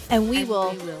 Always. And we And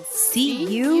will we will see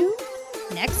you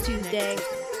next Tuesday.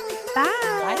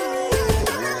 Bye.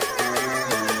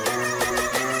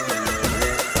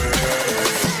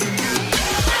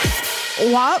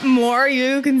 Want more?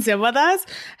 You can sit with us.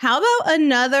 How about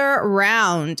another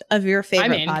round of your I'm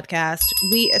favorite in. podcast?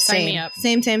 Sign me up.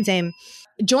 Same.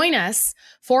 Join us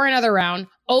for another round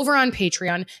over on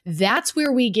Patreon. That's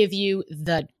where we give you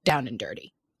the down and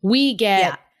dirty. We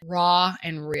get raw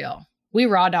and real. We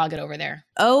raw dog it over there.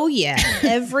 Oh, yeah.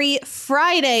 Every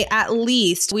Friday, at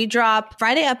least, we drop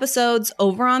Friday episodes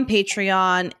over on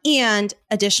Patreon and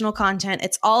additional content.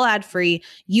 It's all ad free.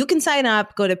 You can sign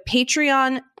up. Go to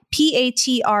Patreon,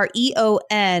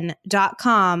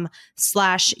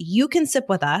 patreon.com/you can sip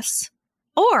with us,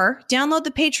 or download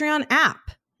the Patreon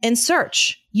app and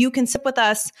search You Can Sip With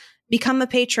Us. Become a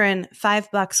patron.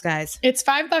 $5, guys. It's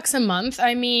 $5 a month.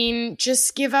 I mean,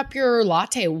 just give up your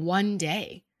latte one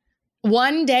day.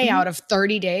 One day out of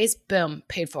 30 days, boom,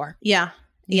 paid for. Yeah.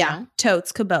 You know?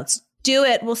 Totes, kabotes. Do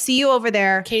it. We'll see you over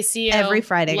there KCO. every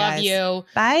Friday, Love guys. you.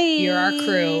 Bye. You're our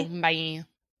crew. Bye.